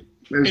loved it.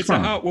 It's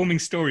fun. A heartwarming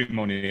story,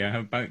 Monia,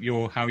 about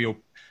how your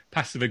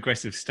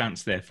passive-aggressive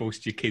stance there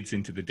forced your kids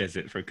into the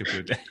desert for a couple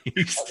of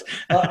days.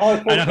 And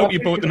I hope you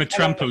bought them a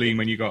trampoline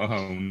when you got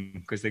home,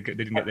 because they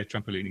didn't get their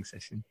trampolining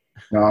session.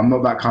 No, I'm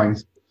not that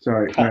kind.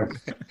 Sorry. No.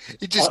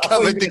 You just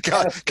covered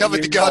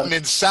the garden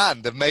in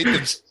sand and made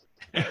them...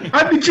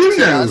 How did you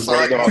know?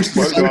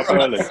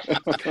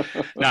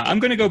 Now, I'm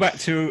going to go back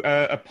to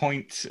a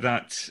point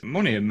that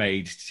Monia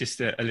made just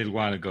a little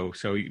while ago.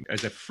 So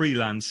as a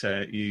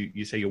freelancer,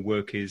 you say your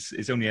work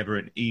is only ever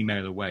an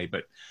email away,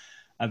 but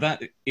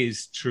that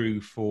is true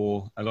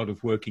for a lot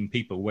of working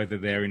people, whether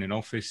they're in an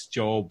office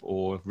job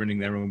or running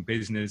their own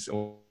business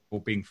or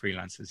being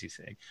freelancers, you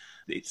say.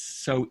 It's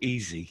so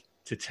easy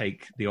to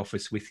take the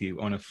office with you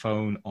on a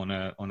phone, on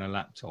a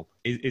laptop.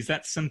 Is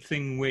that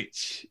something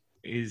which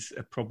is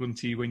a problem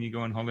to you when you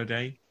go on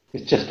holiday?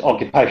 It's just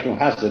occupational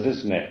hazard,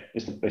 isn't it?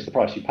 It's the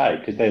price you pay,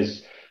 because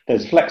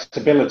there's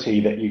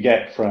flexibility that you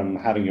get from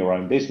having your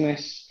own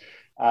business,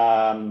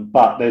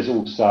 but there's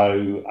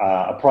also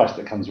a price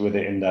that comes with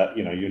it, in that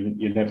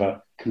you're never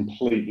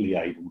completely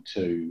able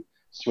to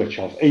switch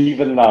off,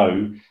 even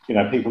though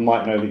people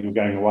might know that you're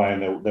going away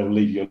and they'll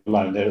leave you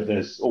alone.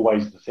 There's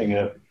always the thing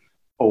of,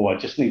 I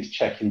just need to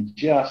check in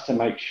just to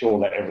make sure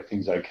that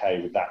everything's okay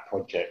with that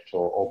project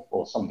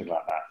or something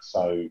like that.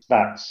 So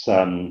that's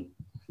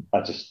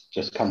that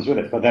just comes with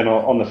it. But then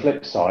on the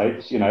flip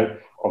side,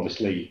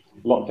 obviously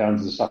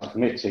lockdowns and stuff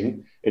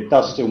permitting, it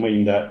does still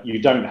mean that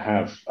you don't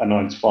have a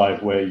 9 to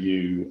 5 where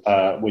you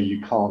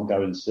can't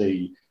go and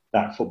see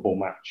that football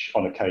match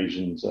on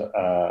occasions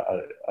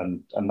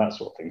and that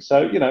sort of thing.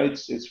 So it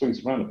swings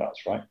and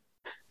roundabouts, right?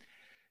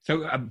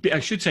 So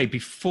I should say,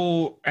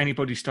 before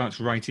anybody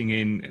starts writing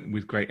in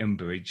with great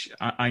umbrage,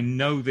 I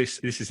know this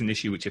is an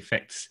issue which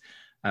affects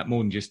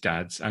more than just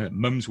dads.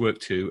 Mums work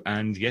too,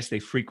 and yes, they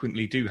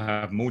frequently do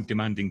have more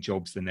demanding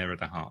jobs than their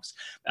other halves.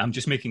 I'm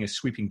just making a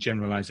sweeping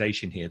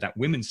generalisation here that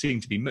women seem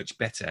to be much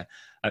better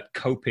at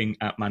coping,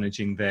 at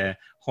managing their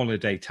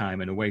holiday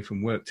time and away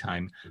from work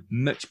time,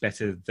 much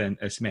better than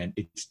us men.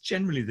 It's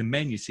generally the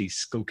men you see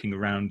skulking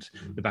around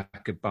the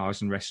back of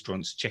bars and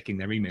restaurants, checking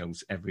their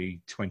emails every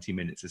 20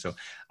 minutes or so.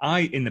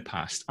 In the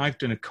past, I've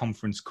done a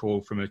conference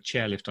call from a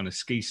chairlift on a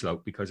ski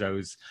slope because I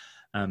was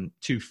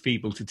too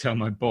feeble to tell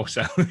my boss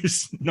I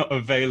was not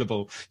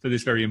available for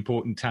this very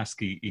important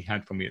task he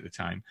had for me at the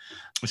time.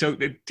 So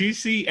do you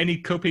see any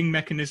coping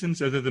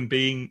mechanisms other than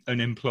being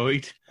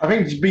unemployed? I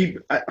think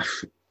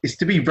it's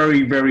to be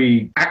very,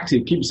 very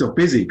active, keep yourself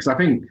busy, because I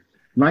think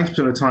 90%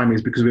 of the time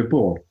is because we're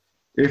bored.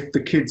 if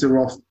the kids are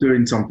off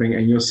doing something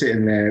and you're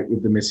sitting there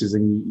with the missus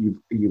and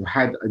you've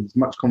had as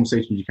much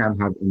conversation as you can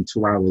have in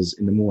 2 hours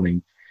in the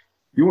morning,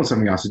 you want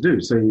something else to do.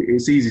 So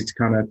it's easy to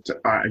kind of,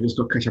 I just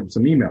got to catch up with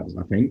some emails,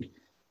 I think.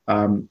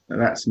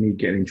 That's me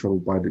getting in trouble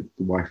by the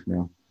wife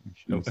now.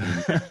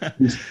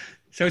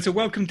 So it's a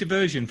welcome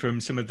diversion from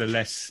some of the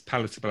less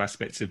palatable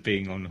aspects of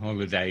being on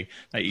holiday.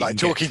 That you like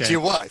talking to your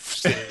wife,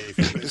 Steve.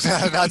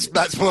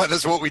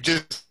 that's what we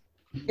just...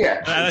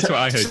 Yeah, that's what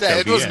I heard,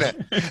 said, Toby, wasn't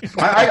it?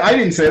 I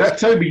didn't say that.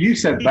 Toby, you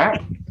said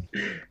that.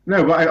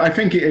 No, but I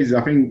think it is.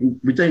 I think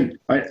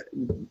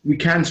we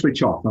can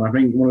switch off, and I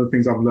think one of the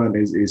things I've learned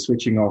is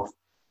switching off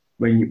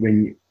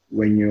when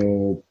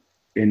you're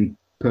in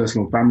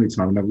personal family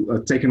time. And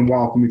it's taken a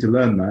while for me to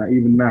learn that.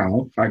 Even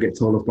now, I get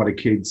told off by the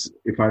kids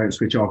if I don't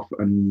switch off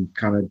and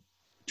kind of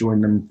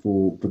join them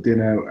for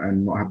dinner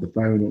and not have the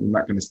phone and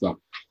that kind of stuff.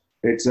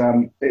 It's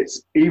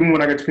even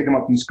when I go to pick them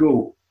up from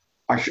school,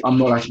 I'm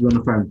not actually on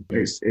the phone.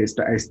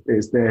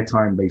 It's their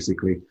time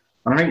basically.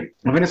 And I think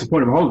that's the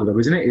point of a holiday, though,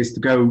 isn't it? Is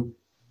to go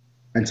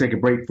and take a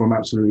break from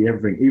absolutely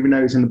everything, even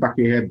though it's in the back of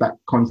your head that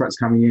contract's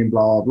coming in,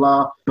 blah blah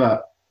blah.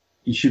 But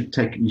you should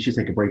take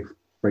a break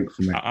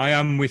from it. I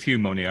am with you,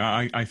 Moni.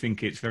 I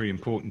think it's very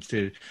important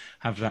to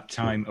have that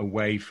time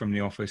away from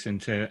the office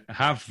and to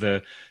have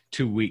the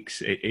 2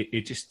 weeks.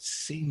 It just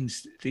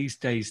seems these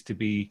days to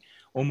be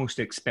almost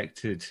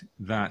expected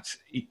that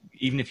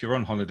even if you're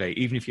on holiday,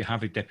 even if you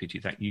have a deputy,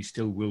 that you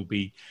still will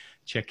be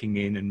checking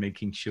in and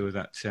making sure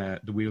that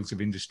the wheels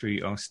of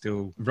industry are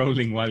still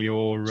rolling while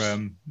you're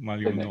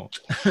not.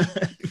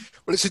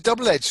 Well, it's a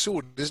double-edged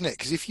sword, isn't it?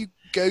 Because if you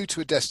go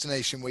to a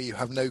destination where you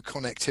have no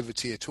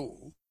connectivity at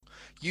all,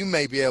 you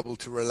may be able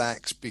to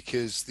relax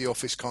because the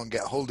office can't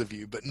get hold of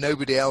you, but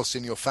nobody else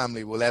in your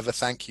family will ever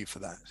thank you for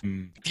that.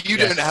 If you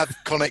don't have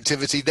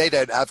connectivity, they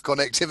don't have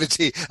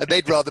connectivity, and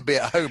they'd rather be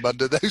at home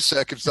under those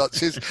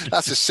circumstances.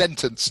 That's a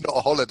sentence, not a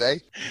holiday.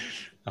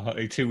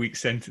 A 2-week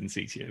sentence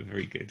each year.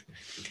 Very good.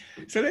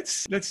 So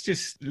let's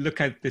just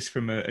look at this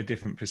from a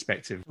different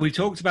perspective. We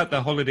talked about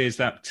the holidays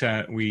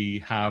that we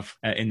have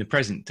in the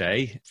present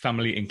day,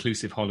 family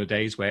inclusive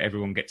holidays, where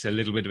everyone gets a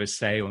little bit of a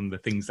say on the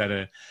things that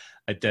are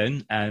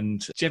done.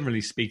 And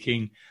generally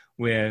speaking,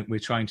 we're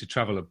trying to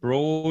travel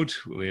abroad.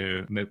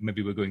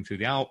 Maybe we're going through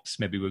the Alps,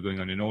 maybe we're going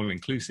on an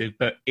all-inclusive,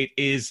 but it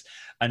is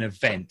an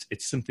event.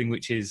 It's something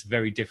which is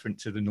very different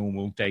to the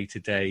normal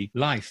day-to-day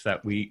life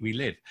that we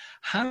live.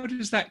 How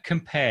does that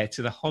compare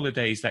to the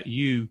holidays that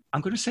you,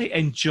 I'm going to say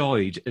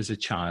enjoyed as a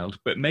child,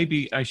 but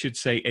maybe I should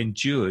say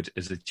endured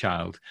as a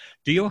child?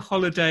 Do your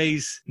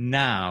holidays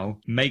now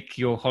make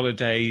your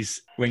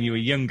holidays when you were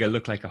younger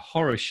look like a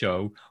horror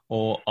show,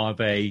 or are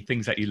they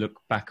things that you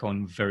look back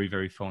on very,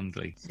 very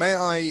fondly? May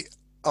I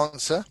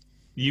answer?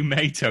 You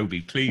may,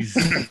 Toby, please.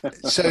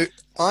 So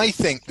I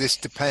think this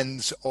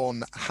depends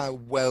on how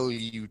well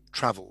you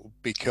travel,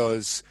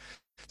 because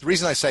the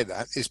reason I say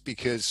that is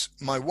because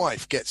my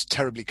wife gets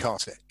terribly car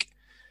sick.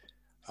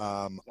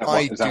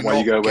 Is that why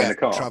you go away in the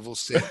car? Travel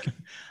sick.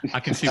 I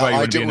can see why you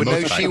would be in the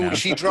motorbike now.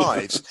 She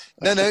drives.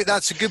 No,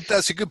 that's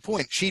a good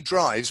point. She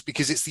drives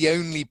because it's the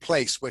only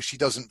place where she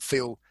doesn't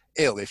feel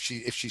ill if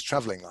she's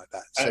traveling like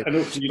that. So, and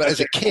also but as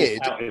a kid,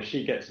 if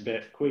she gets a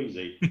bit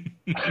queasy.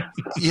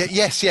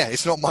 Yes,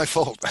 it's not my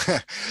fault.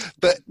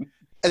 But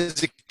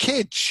as a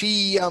kid,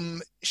 she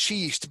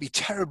used to be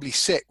terribly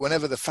sick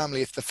whenever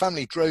if the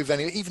family drove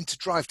even to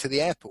drive to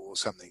the airport or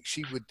something,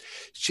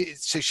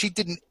 so she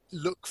didn't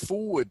look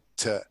forward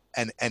to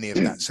any of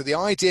that. So the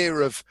idea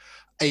of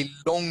a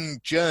long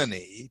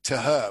journey to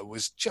her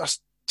was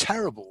just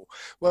terrible.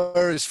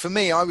 Whereas for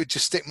me, I would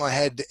just stick my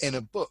head in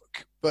a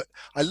book. But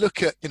I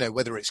look at,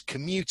 whether it's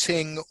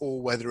commuting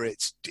or whether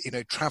it's,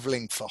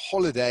 traveling for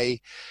holiday.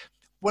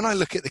 When I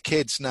look at the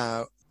kids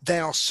now, they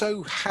are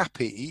so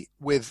happy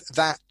with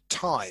that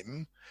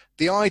time.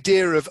 The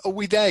idea of, are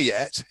we there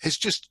yet, has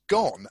just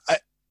gone.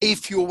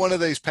 If you're one of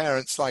those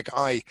parents like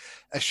I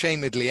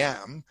ashamedly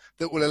am,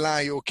 that will allow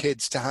your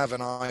kids to have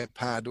an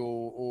iPad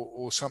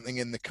or something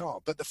in the car.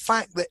 But the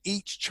fact that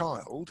each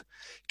child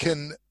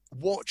can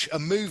watch a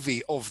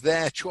movie of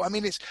their choice,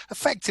 it's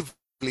effectively,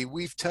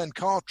 we've turned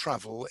car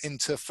travel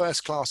into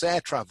first class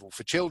air travel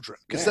for children,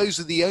 because those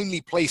are the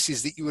only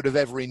places that you would have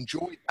ever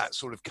enjoyed that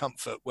sort of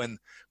comfort when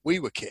we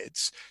were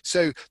kids.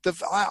 So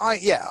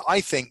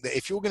I think that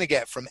if you're going to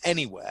get from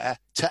anywhere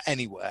to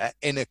anywhere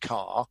in a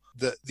car,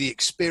 that the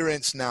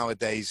experience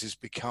nowadays has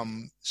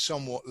become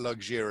somewhat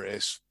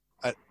luxurious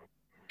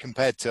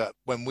compared to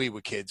when we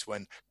were kids,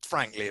 when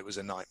frankly it was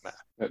a nightmare.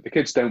 The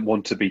kids don't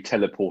want to be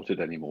teleported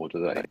anymore, do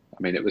they?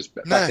 It was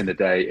back in the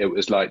day, it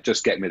was like,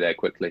 just get me there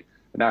quickly.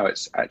 Now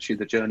it's actually,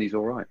 the journey's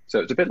all right. So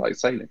it's a bit like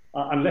sailing.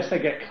 Unless they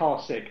get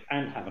car sick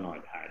and have an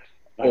iPad.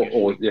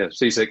 Or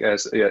seasick.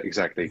 Yeah,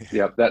 exactly.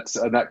 Yeah,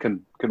 that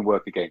can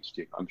work against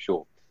you, I'm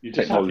sure.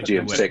 Technology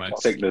and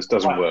sickness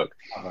doesn't work.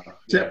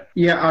 So,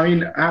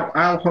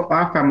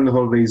 our family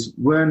holidays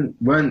weren't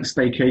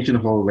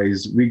staycation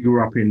holidays. We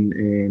grew up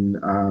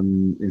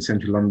in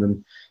central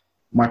London.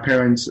 My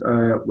parents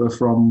were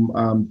from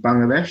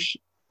Bangladesh,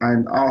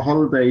 and our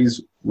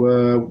holidays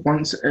were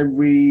once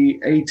every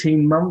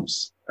 18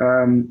 months,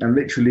 and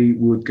literally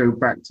would go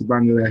back to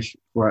Bangladesh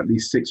for at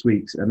least 6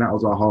 weeks, and that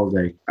was our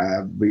holiday.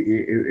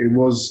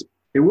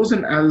 It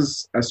wasn't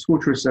as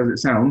torturous as it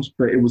sounds,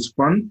 but it was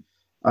fun.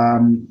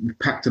 We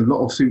packed a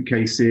lot of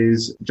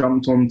suitcases,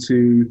 jumped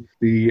onto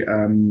the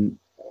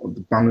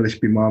Bangladesh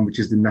Biman, which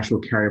is the national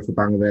carrier for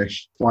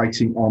Bangladesh,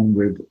 fighting on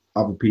with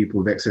other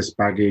people with excess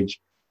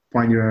baggage,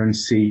 find your own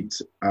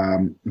seat,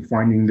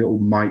 finding little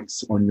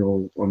mites on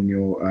your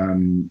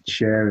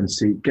chair and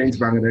seat, getting to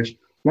Bangladesh.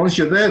 Once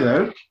you're there,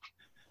 though,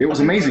 it was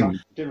amazing.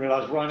 Didn't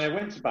realise Ryanair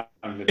went to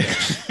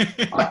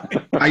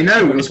Bangladesh. I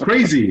know, it was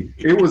crazy.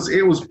 It was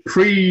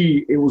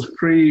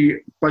pre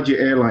budget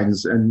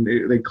airlines, and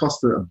they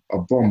cost a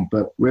bomb.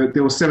 But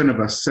there were 7 of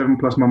us, 7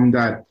 plus mum and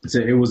dad. So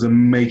it was a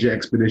major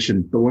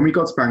expedition. But when we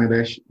got to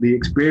Bangladesh, the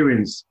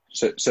experience.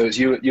 So it's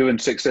you and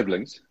 6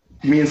 siblings.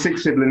 Me and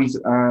 6 siblings,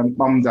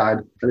 mum,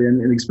 dad, and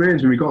the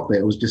experience when we got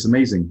there, it was just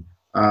amazing.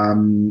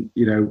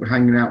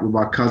 Hanging out with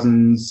our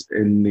cousins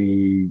in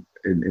the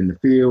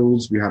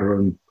fields. We had our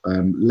own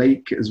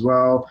lake as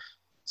well.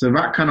 So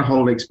that kind of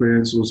whole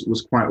experience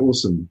was quite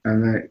awesome.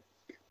 And then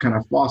kind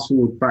of fast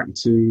forward back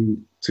to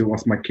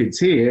with my kids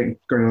here,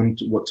 going on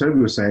to what Toby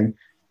was saying,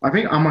 I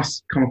think I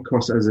must come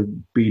across as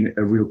being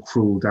a real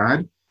cruel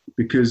dad,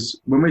 because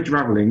when we're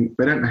traveling,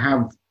 they don't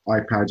have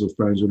iPads or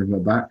phones or anything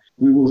like that.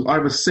 We will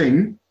either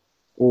sing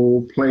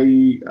or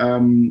play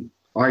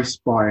I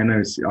Spy. I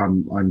know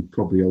I'm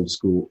probably old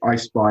school. I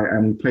Spy,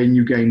 and we play a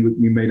new game that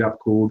we made up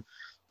called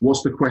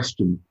What's the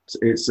Question?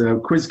 It's a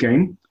quiz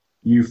game.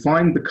 You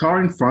find the car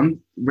in front,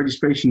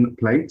 registration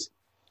plate.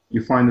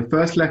 You find the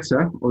first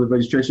letter of the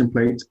registration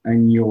plate,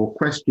 and your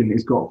question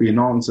has got to be an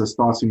answer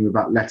starting with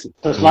that letter.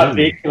 So it's like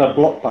the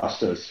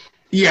Blockbusters.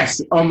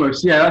 Yes,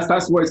 almost. Yeah,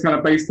 that's what it's kind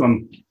of based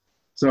on.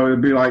 So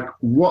it'd be like,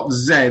 what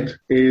Z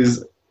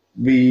is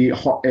the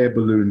hot air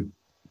balloon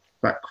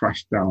that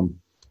crashed down?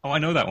 Oh, I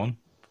know that one.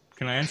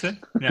 Can I answer?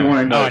 No. Go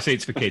on, I see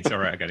it's for kids. All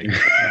right, I get it.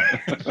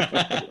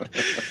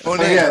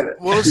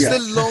 What's the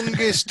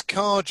longest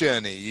car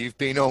journey you've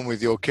been on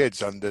with your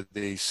kids under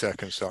these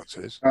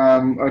circumstances?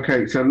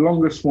 Okay, so the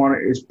longest one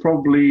is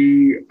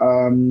probably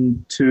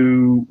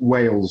to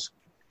Wales.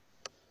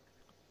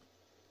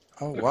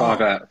 Oh,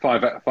 wow.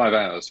 5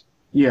 hours.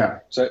 Yeah.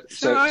 So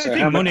I think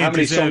how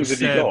many songs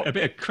have you got? A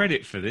bit of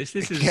credit for this.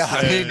 This is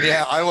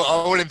I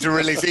want him to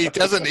release. He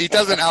doesn't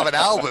have an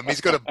album.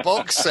 He's got a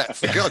box set,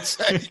 for God's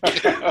sake.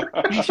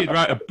 You should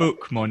write a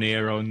book,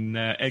 Monir,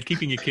 on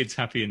keeping your kids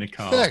happy in the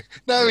car.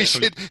 No, he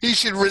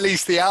should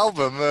release the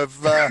album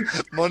of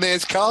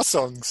Monir's car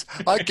songs.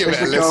 I'd give it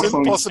a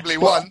listen, possibly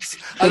once.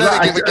 I don't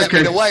think it would get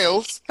me to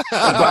Wales.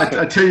 But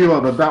I tell you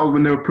what, that was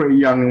when they were pretty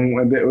young,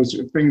 and it was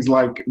things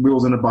like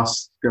Wheels on a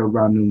Bus go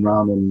round and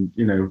round,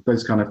 and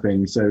those kind of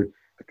things. So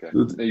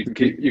you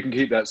can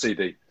keep that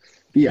CD.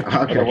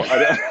 Yeah, okay.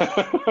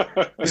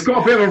 It's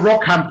got a bit of a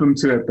rock anthem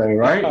to it, though,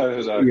 right?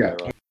 Yeah.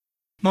 Right.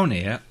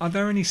 Monir, are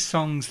there any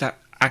songs that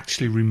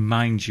actually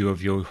remind you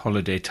of your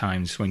holiday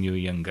times when you were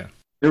younger?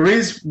 There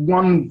is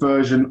one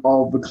version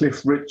of the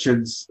Cliff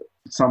Richard's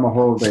Summer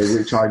Holiday,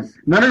 which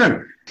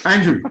No,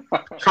 Andrew,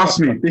 trust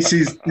me, this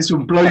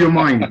will blow your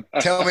mind.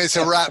 Tell me it's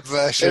a rap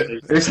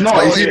version. It's not.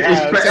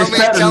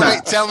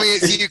 Tell me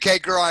it's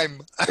UK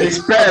grime. It's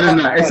better than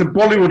that. It's a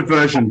Bollywood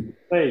version.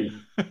 Hey.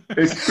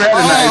 It's better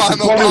than that. It's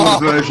a Bollywood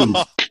version,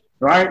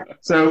 right?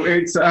 So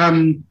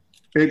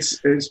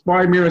it's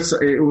by Mira.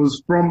 It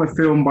was from a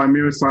film by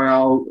Mira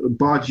Sayal,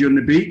 Baji on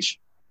the Beach.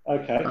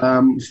 Okay.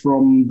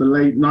 From the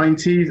late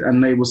 90s,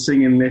 and they were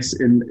singing this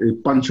in a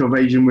bunch of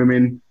Asian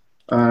women.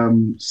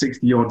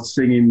 60 odd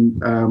singing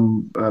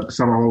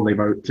Summer Holiday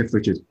by Cliff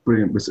Richard.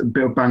 Brilliant. With a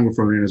bit of banger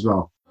thrown in as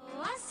well.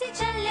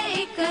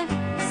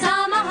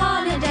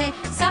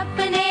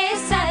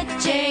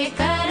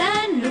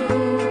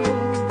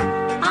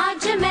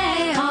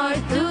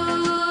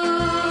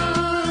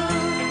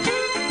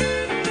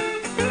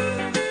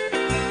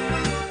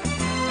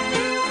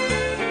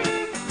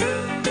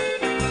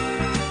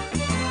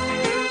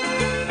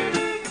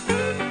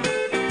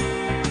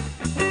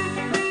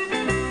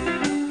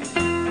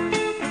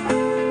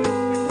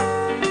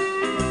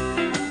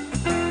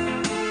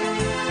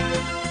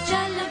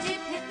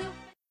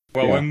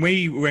 Well, when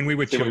we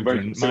were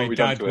children, my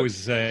dad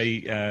was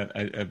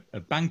a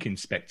bank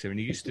inspector, and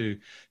he used to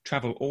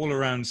travel all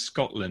around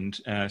Scotland,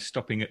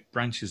 stopping at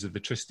branches of the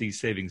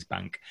Trustees Savings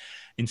Bank,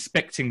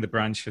 inspecting the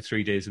branch for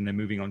 3 days and then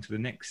moving on to the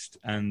next.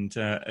 And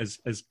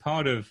as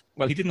part of,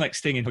 he didn't like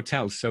staying in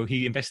hotels, so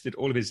he invested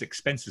all of his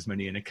expenses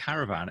money in a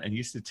caravan and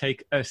used to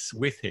take us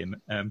with him,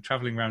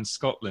 traveling around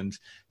Scotland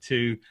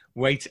to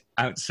wait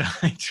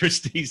outside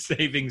Trustees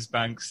Savings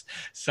Bank's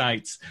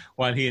sites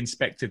while he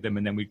inspected them,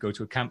 and then we'd go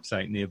to a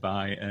campsite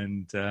nearby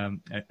and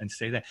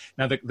stay there.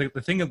 Now, the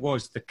thing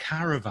was, the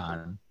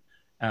caravan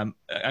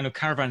I know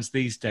caravans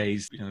these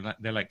days,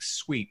 they're like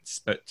suites,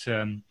 but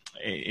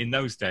in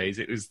those days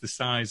it was the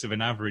size of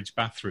an average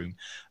bathroom,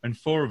 and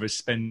 4 of us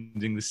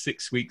spending the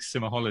 6 weeks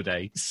summer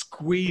holiday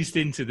squeezed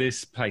into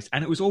this place.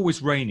 And it was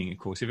always raining, of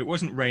course. If it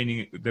wasn't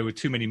raining, there were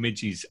too many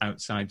midges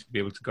outside to be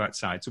able to go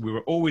outside, so we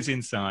were always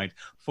inside,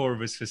 4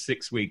 of us for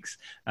 6 weeks.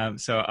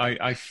 So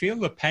I feel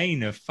the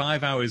pain of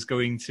 5 hours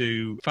going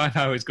to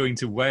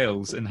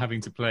Wales and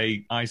having to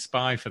play I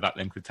Spy for that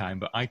length of time,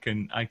 but I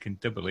can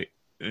double it.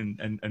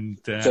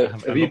 So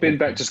have you been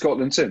back to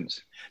Scotland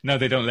since? No,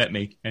 they don't let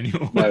me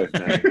anymore. No.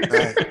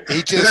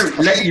 You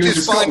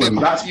find him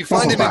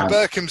in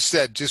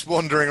Berkhamsted, just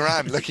wandering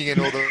around, looking in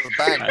all the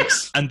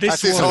banks. And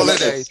this is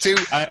holiday. 2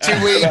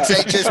 weeks,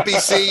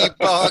 HSBC,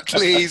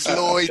 Barclays,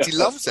 Lloyd. He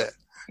loves it.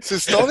 It's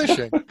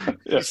astonishing.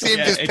 You see him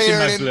just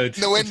peering in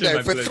the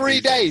window for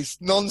 3 days,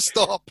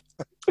 non-stop.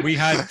 We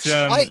had...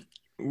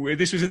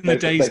 this was in the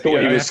days before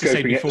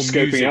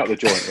scoping out the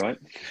joint, right?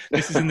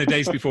 This is in the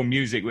days before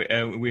music.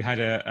 We had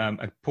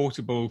a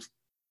portable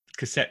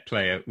cassette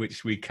player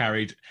which we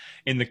carried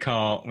in the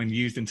car and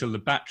used until the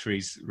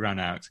batteries ran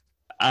out,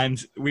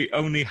 and we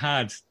only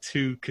had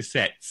 2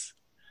 cassettes,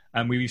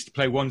 and we used to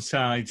play one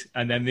side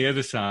and then the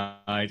other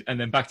side and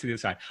then back to the other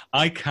side.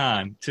 I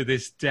can to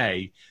this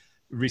day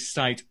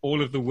recite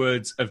all of the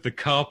words of the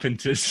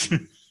Carpenters'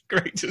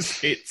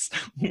 greatest hits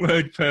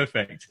word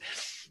perfect.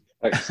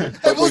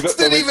 It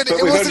wasn't even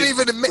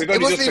a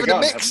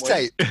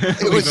mixtape.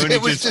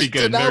 It was just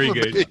an album.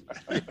 Very good.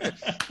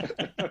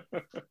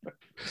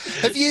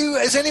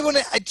 Has anyone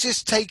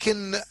just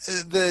taken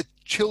the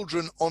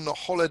children on a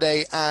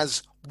holiday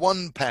as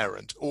one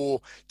parent,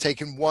 or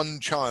taken one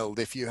child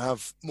if you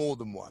have more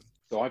than one?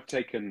 So I've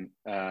taken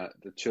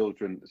the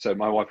children. So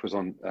my wife was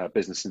on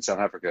business in South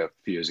Africa a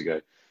few years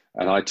ago,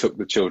 and I took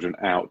the children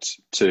out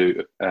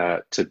to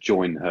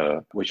join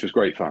her, which was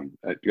great fun.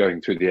 Going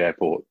through the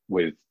airport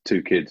with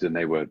 2 kids, and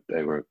they were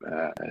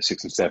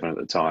 6 and 7 at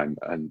the time,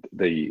 and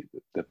the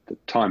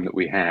time that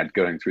we had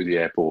going through the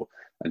airport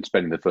and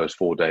spending the first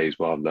 4 days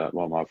while my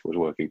wife was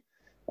working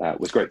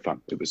was great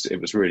fun. It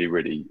was really,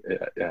 really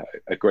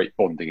a great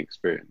bonding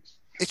experience.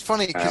 It's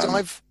funny because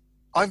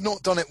I've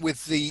not done it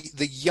with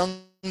the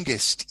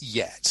youngest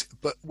yet,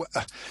 but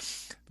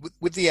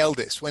with the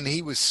eldest, when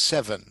he was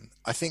 7,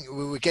 I think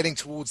we were getting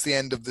towards the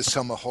end of the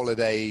summer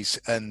holidays,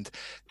 and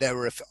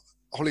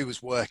Holly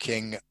was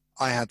working.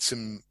 I had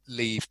some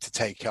leave to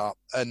take up,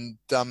 and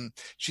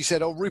she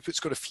said, "Oh, Rupert's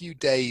got a few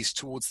days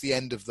towards the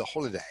end of the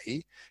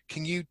holiday.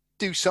 Can you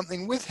do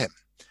something with him?"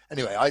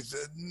 Anyway,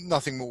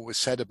 nothing more was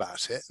said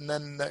about it. And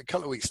then a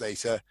couple of weeks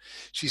later,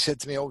 she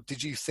said to me, "Oh,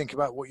 did you think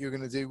about what you're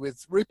going to do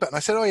with Rupert?" And I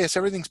said, "Oh, yes,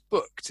 everything's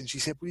booked." And she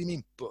said, "What do you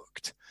mean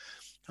booked?"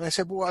 And I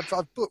said, "Well,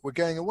 I've booked. We're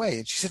going away."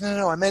 And she said,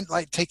 No, I meant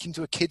like take him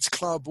to a kids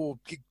club or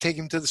take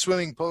him to the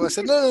swimming pool." I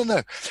said,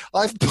 No.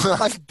 I've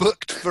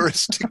booked for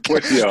us to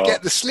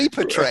get the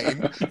sleeper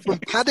train from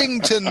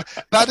Paddington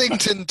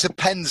to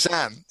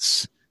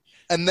Penzance.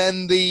 And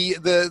then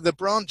the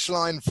branch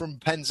line from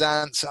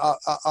Penzance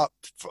up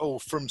or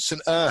from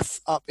St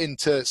Erth up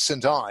into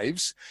St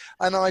Ives,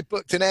 and I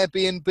booked an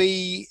Airbnb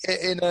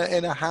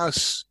in a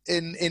house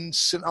in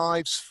St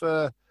Ives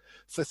for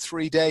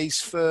 3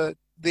 days for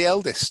the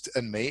eldest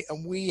and me,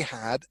 and we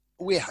had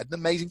an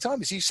amazing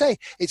time. As you say,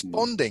 it's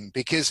bonding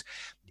because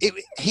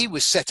he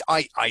was set.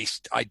 I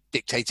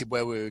dictated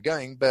where we were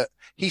going, but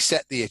he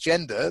set the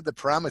agenda. The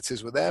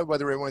parameters were there,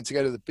 whether we wanted to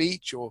go to the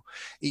beach or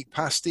eat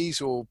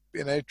pasties or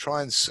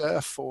try and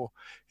surf, or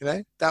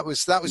that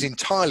was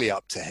entirely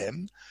up to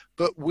him.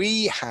 But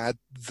we had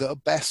the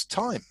best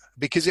time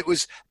because it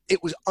was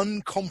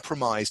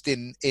uncompromised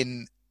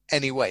in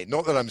any way.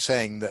 Not that I'm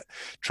saying that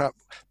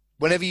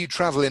whenever you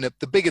travel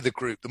the bigger the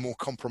group, the more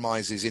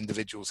compromises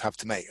individuals have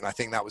to make. And I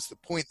think that was the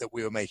point that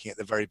we were making at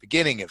the very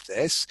beginning of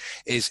this,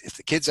 is if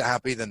the kids are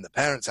happy, then the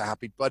parents are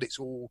happy, but it's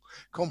all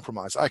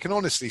compromise. I can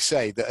honestly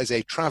say that as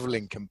a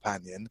traveling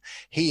companion,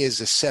 he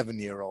is a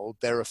 7-year-old.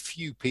 There are a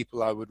few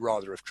people I would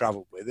rather have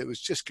traveled with. It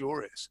was just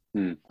glorious.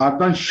 I've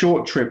done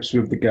short trips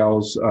with the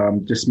girls,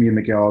 just me and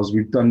the girls.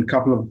 We've done a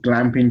couple of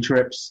glamping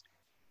trips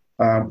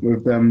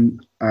with them.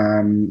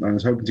 I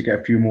was hoping to get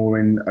a few more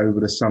in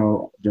over the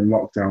summer during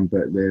lockdown,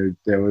 but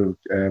they were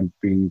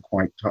being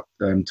quite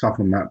tough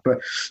on that. But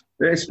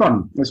it's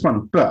fun.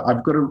 But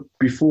I've got to,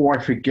 before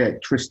I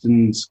forget,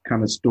 Tristan's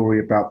kind of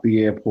story about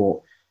the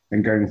airport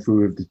and going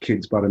through with the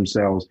kids by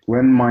themselves.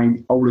 When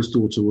my oldest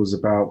daughter was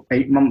about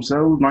 9 months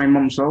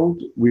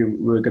old, we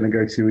were going to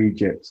go to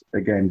Egypt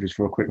again just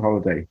for a quick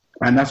holiday.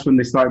 And that's when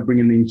they started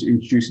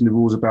introducing the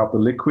rules about the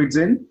liquids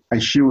in,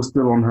 and she was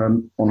still on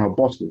her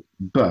bottle.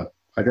 But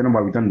I don't know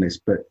why we've done this,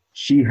 but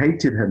she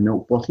hated her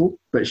milk bottle,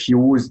 but she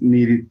always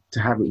needed to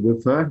have it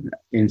with her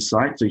in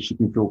sight so she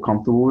can feel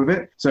comfortable with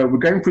it. So we're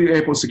going through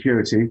airport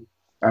security,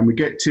 and we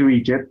get to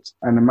Egypt,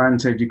 and the man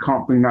said, "You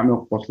can't bring that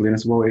milk bottle in." I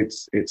said, "Well,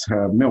 it's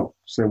her milk."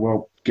 So,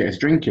 "Well, get us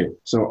drink it."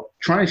 So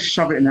trying to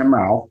shove it in her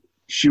mouth,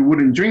 she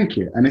wouldn't drink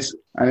it. And it's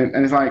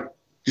like,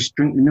 "Just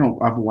drink the milk,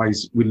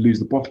 otherwise we'll lose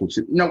the bottle." She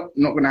said, "No,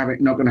 not going to have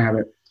it, not going to have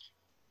it."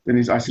 Then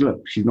I said,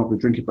 look, she's not going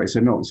to drink it. But he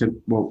said, no. He said,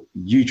 well,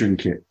 you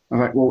drink it. I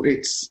was like, well,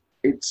 it's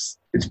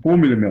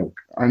formula milk.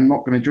 I'm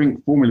not going to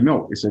drink formula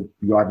milk. He said,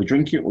 you either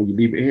drink it or you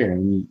leave it here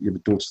and your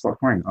daughter starts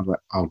crying. I was like,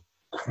 oh,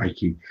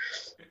 crikey.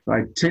 So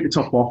I take the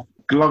top off,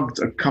 glugged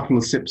a couple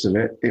of sips of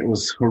it. It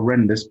was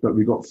horrendous, but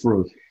we got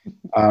through.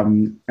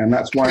 And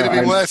that's why Could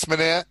have been worse,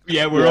 Manir.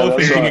 Yeah, we're all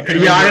thinking it could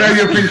have been I know worse.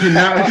 you're thinking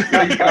that.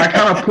 I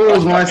kind of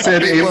paused when I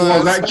said it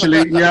was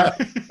actually, yeah.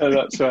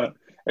 That's right.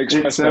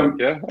 Express milk,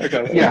 yeah?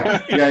 Okay.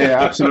 Yeah,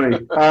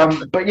 absolutely.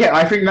 But yeah,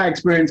 I think that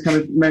experience kind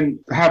of meant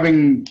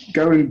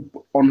going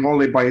on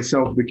holiday by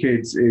yourself with the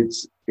kids.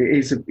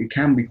 It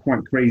can be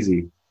quite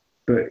crazy,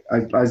 but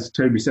as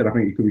Toby said, I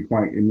think it could be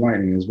quite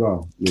enlightening as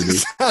well. Really.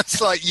 Sounds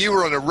like you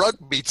were on a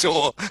rugby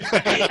tour.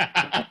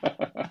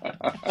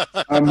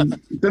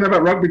 Don't know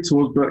about rugby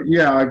tours, but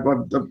yeah, I've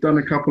done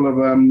a couple of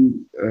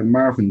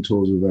marathon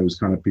tours with those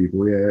kind of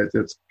people. Yeah,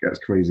 that's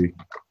crazy.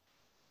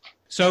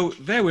 So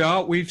there we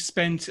are. We've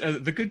spent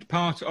the good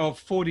part of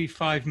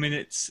 45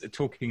 minutes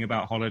talking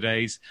about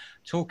holidays,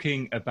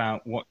 talking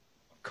about what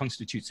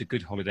constitutes a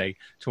good holiday,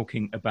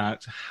 talking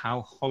about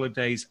how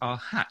holidays are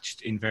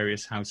hatched in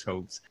various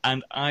households.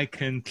 And I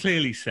can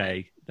clearly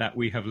say that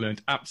we have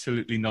learned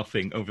absolutely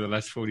nothing over the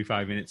last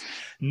 45 minutes.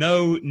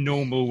 No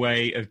normal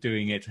way of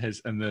doing it has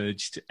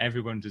emerged.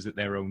 Everyone does it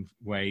their own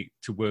way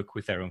to work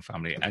with their own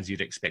family, as you'd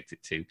expect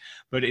it to.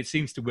 But it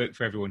seems to work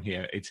for everyone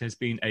here. It has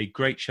been a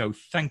great show.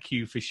 Thank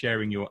you for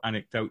sharing your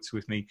anecdotes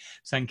with me.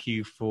 Thank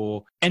you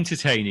for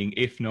entertaining,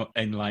 if not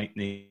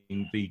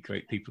enlightening, the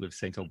great people of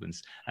St.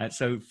 Albans.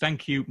 So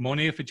thank you,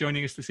 Monia, for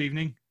joining us this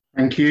evening.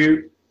 Thank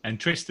you. And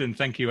Tristan,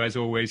 thank you as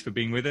always for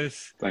being with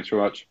us. Thanks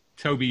very much.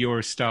 Toby, you're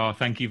a star.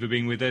 Thank you for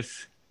being with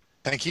us.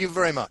 Thank you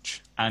very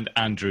much. And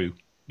Andrew,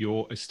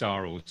 you're a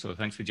star also.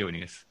 Thanks for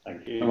joining us.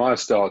 Thank you. Am I a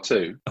star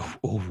too? Oh,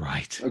 all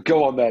right. Oh,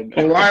 go on then.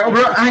 All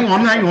right, hang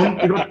on.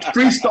 You've got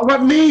 3 stars.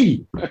 What,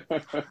 me?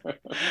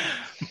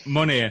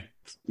 Monia,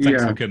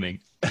 thanks for coming.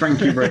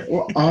 Thank you very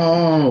much.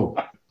 Oh,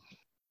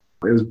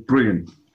 it was brilliant.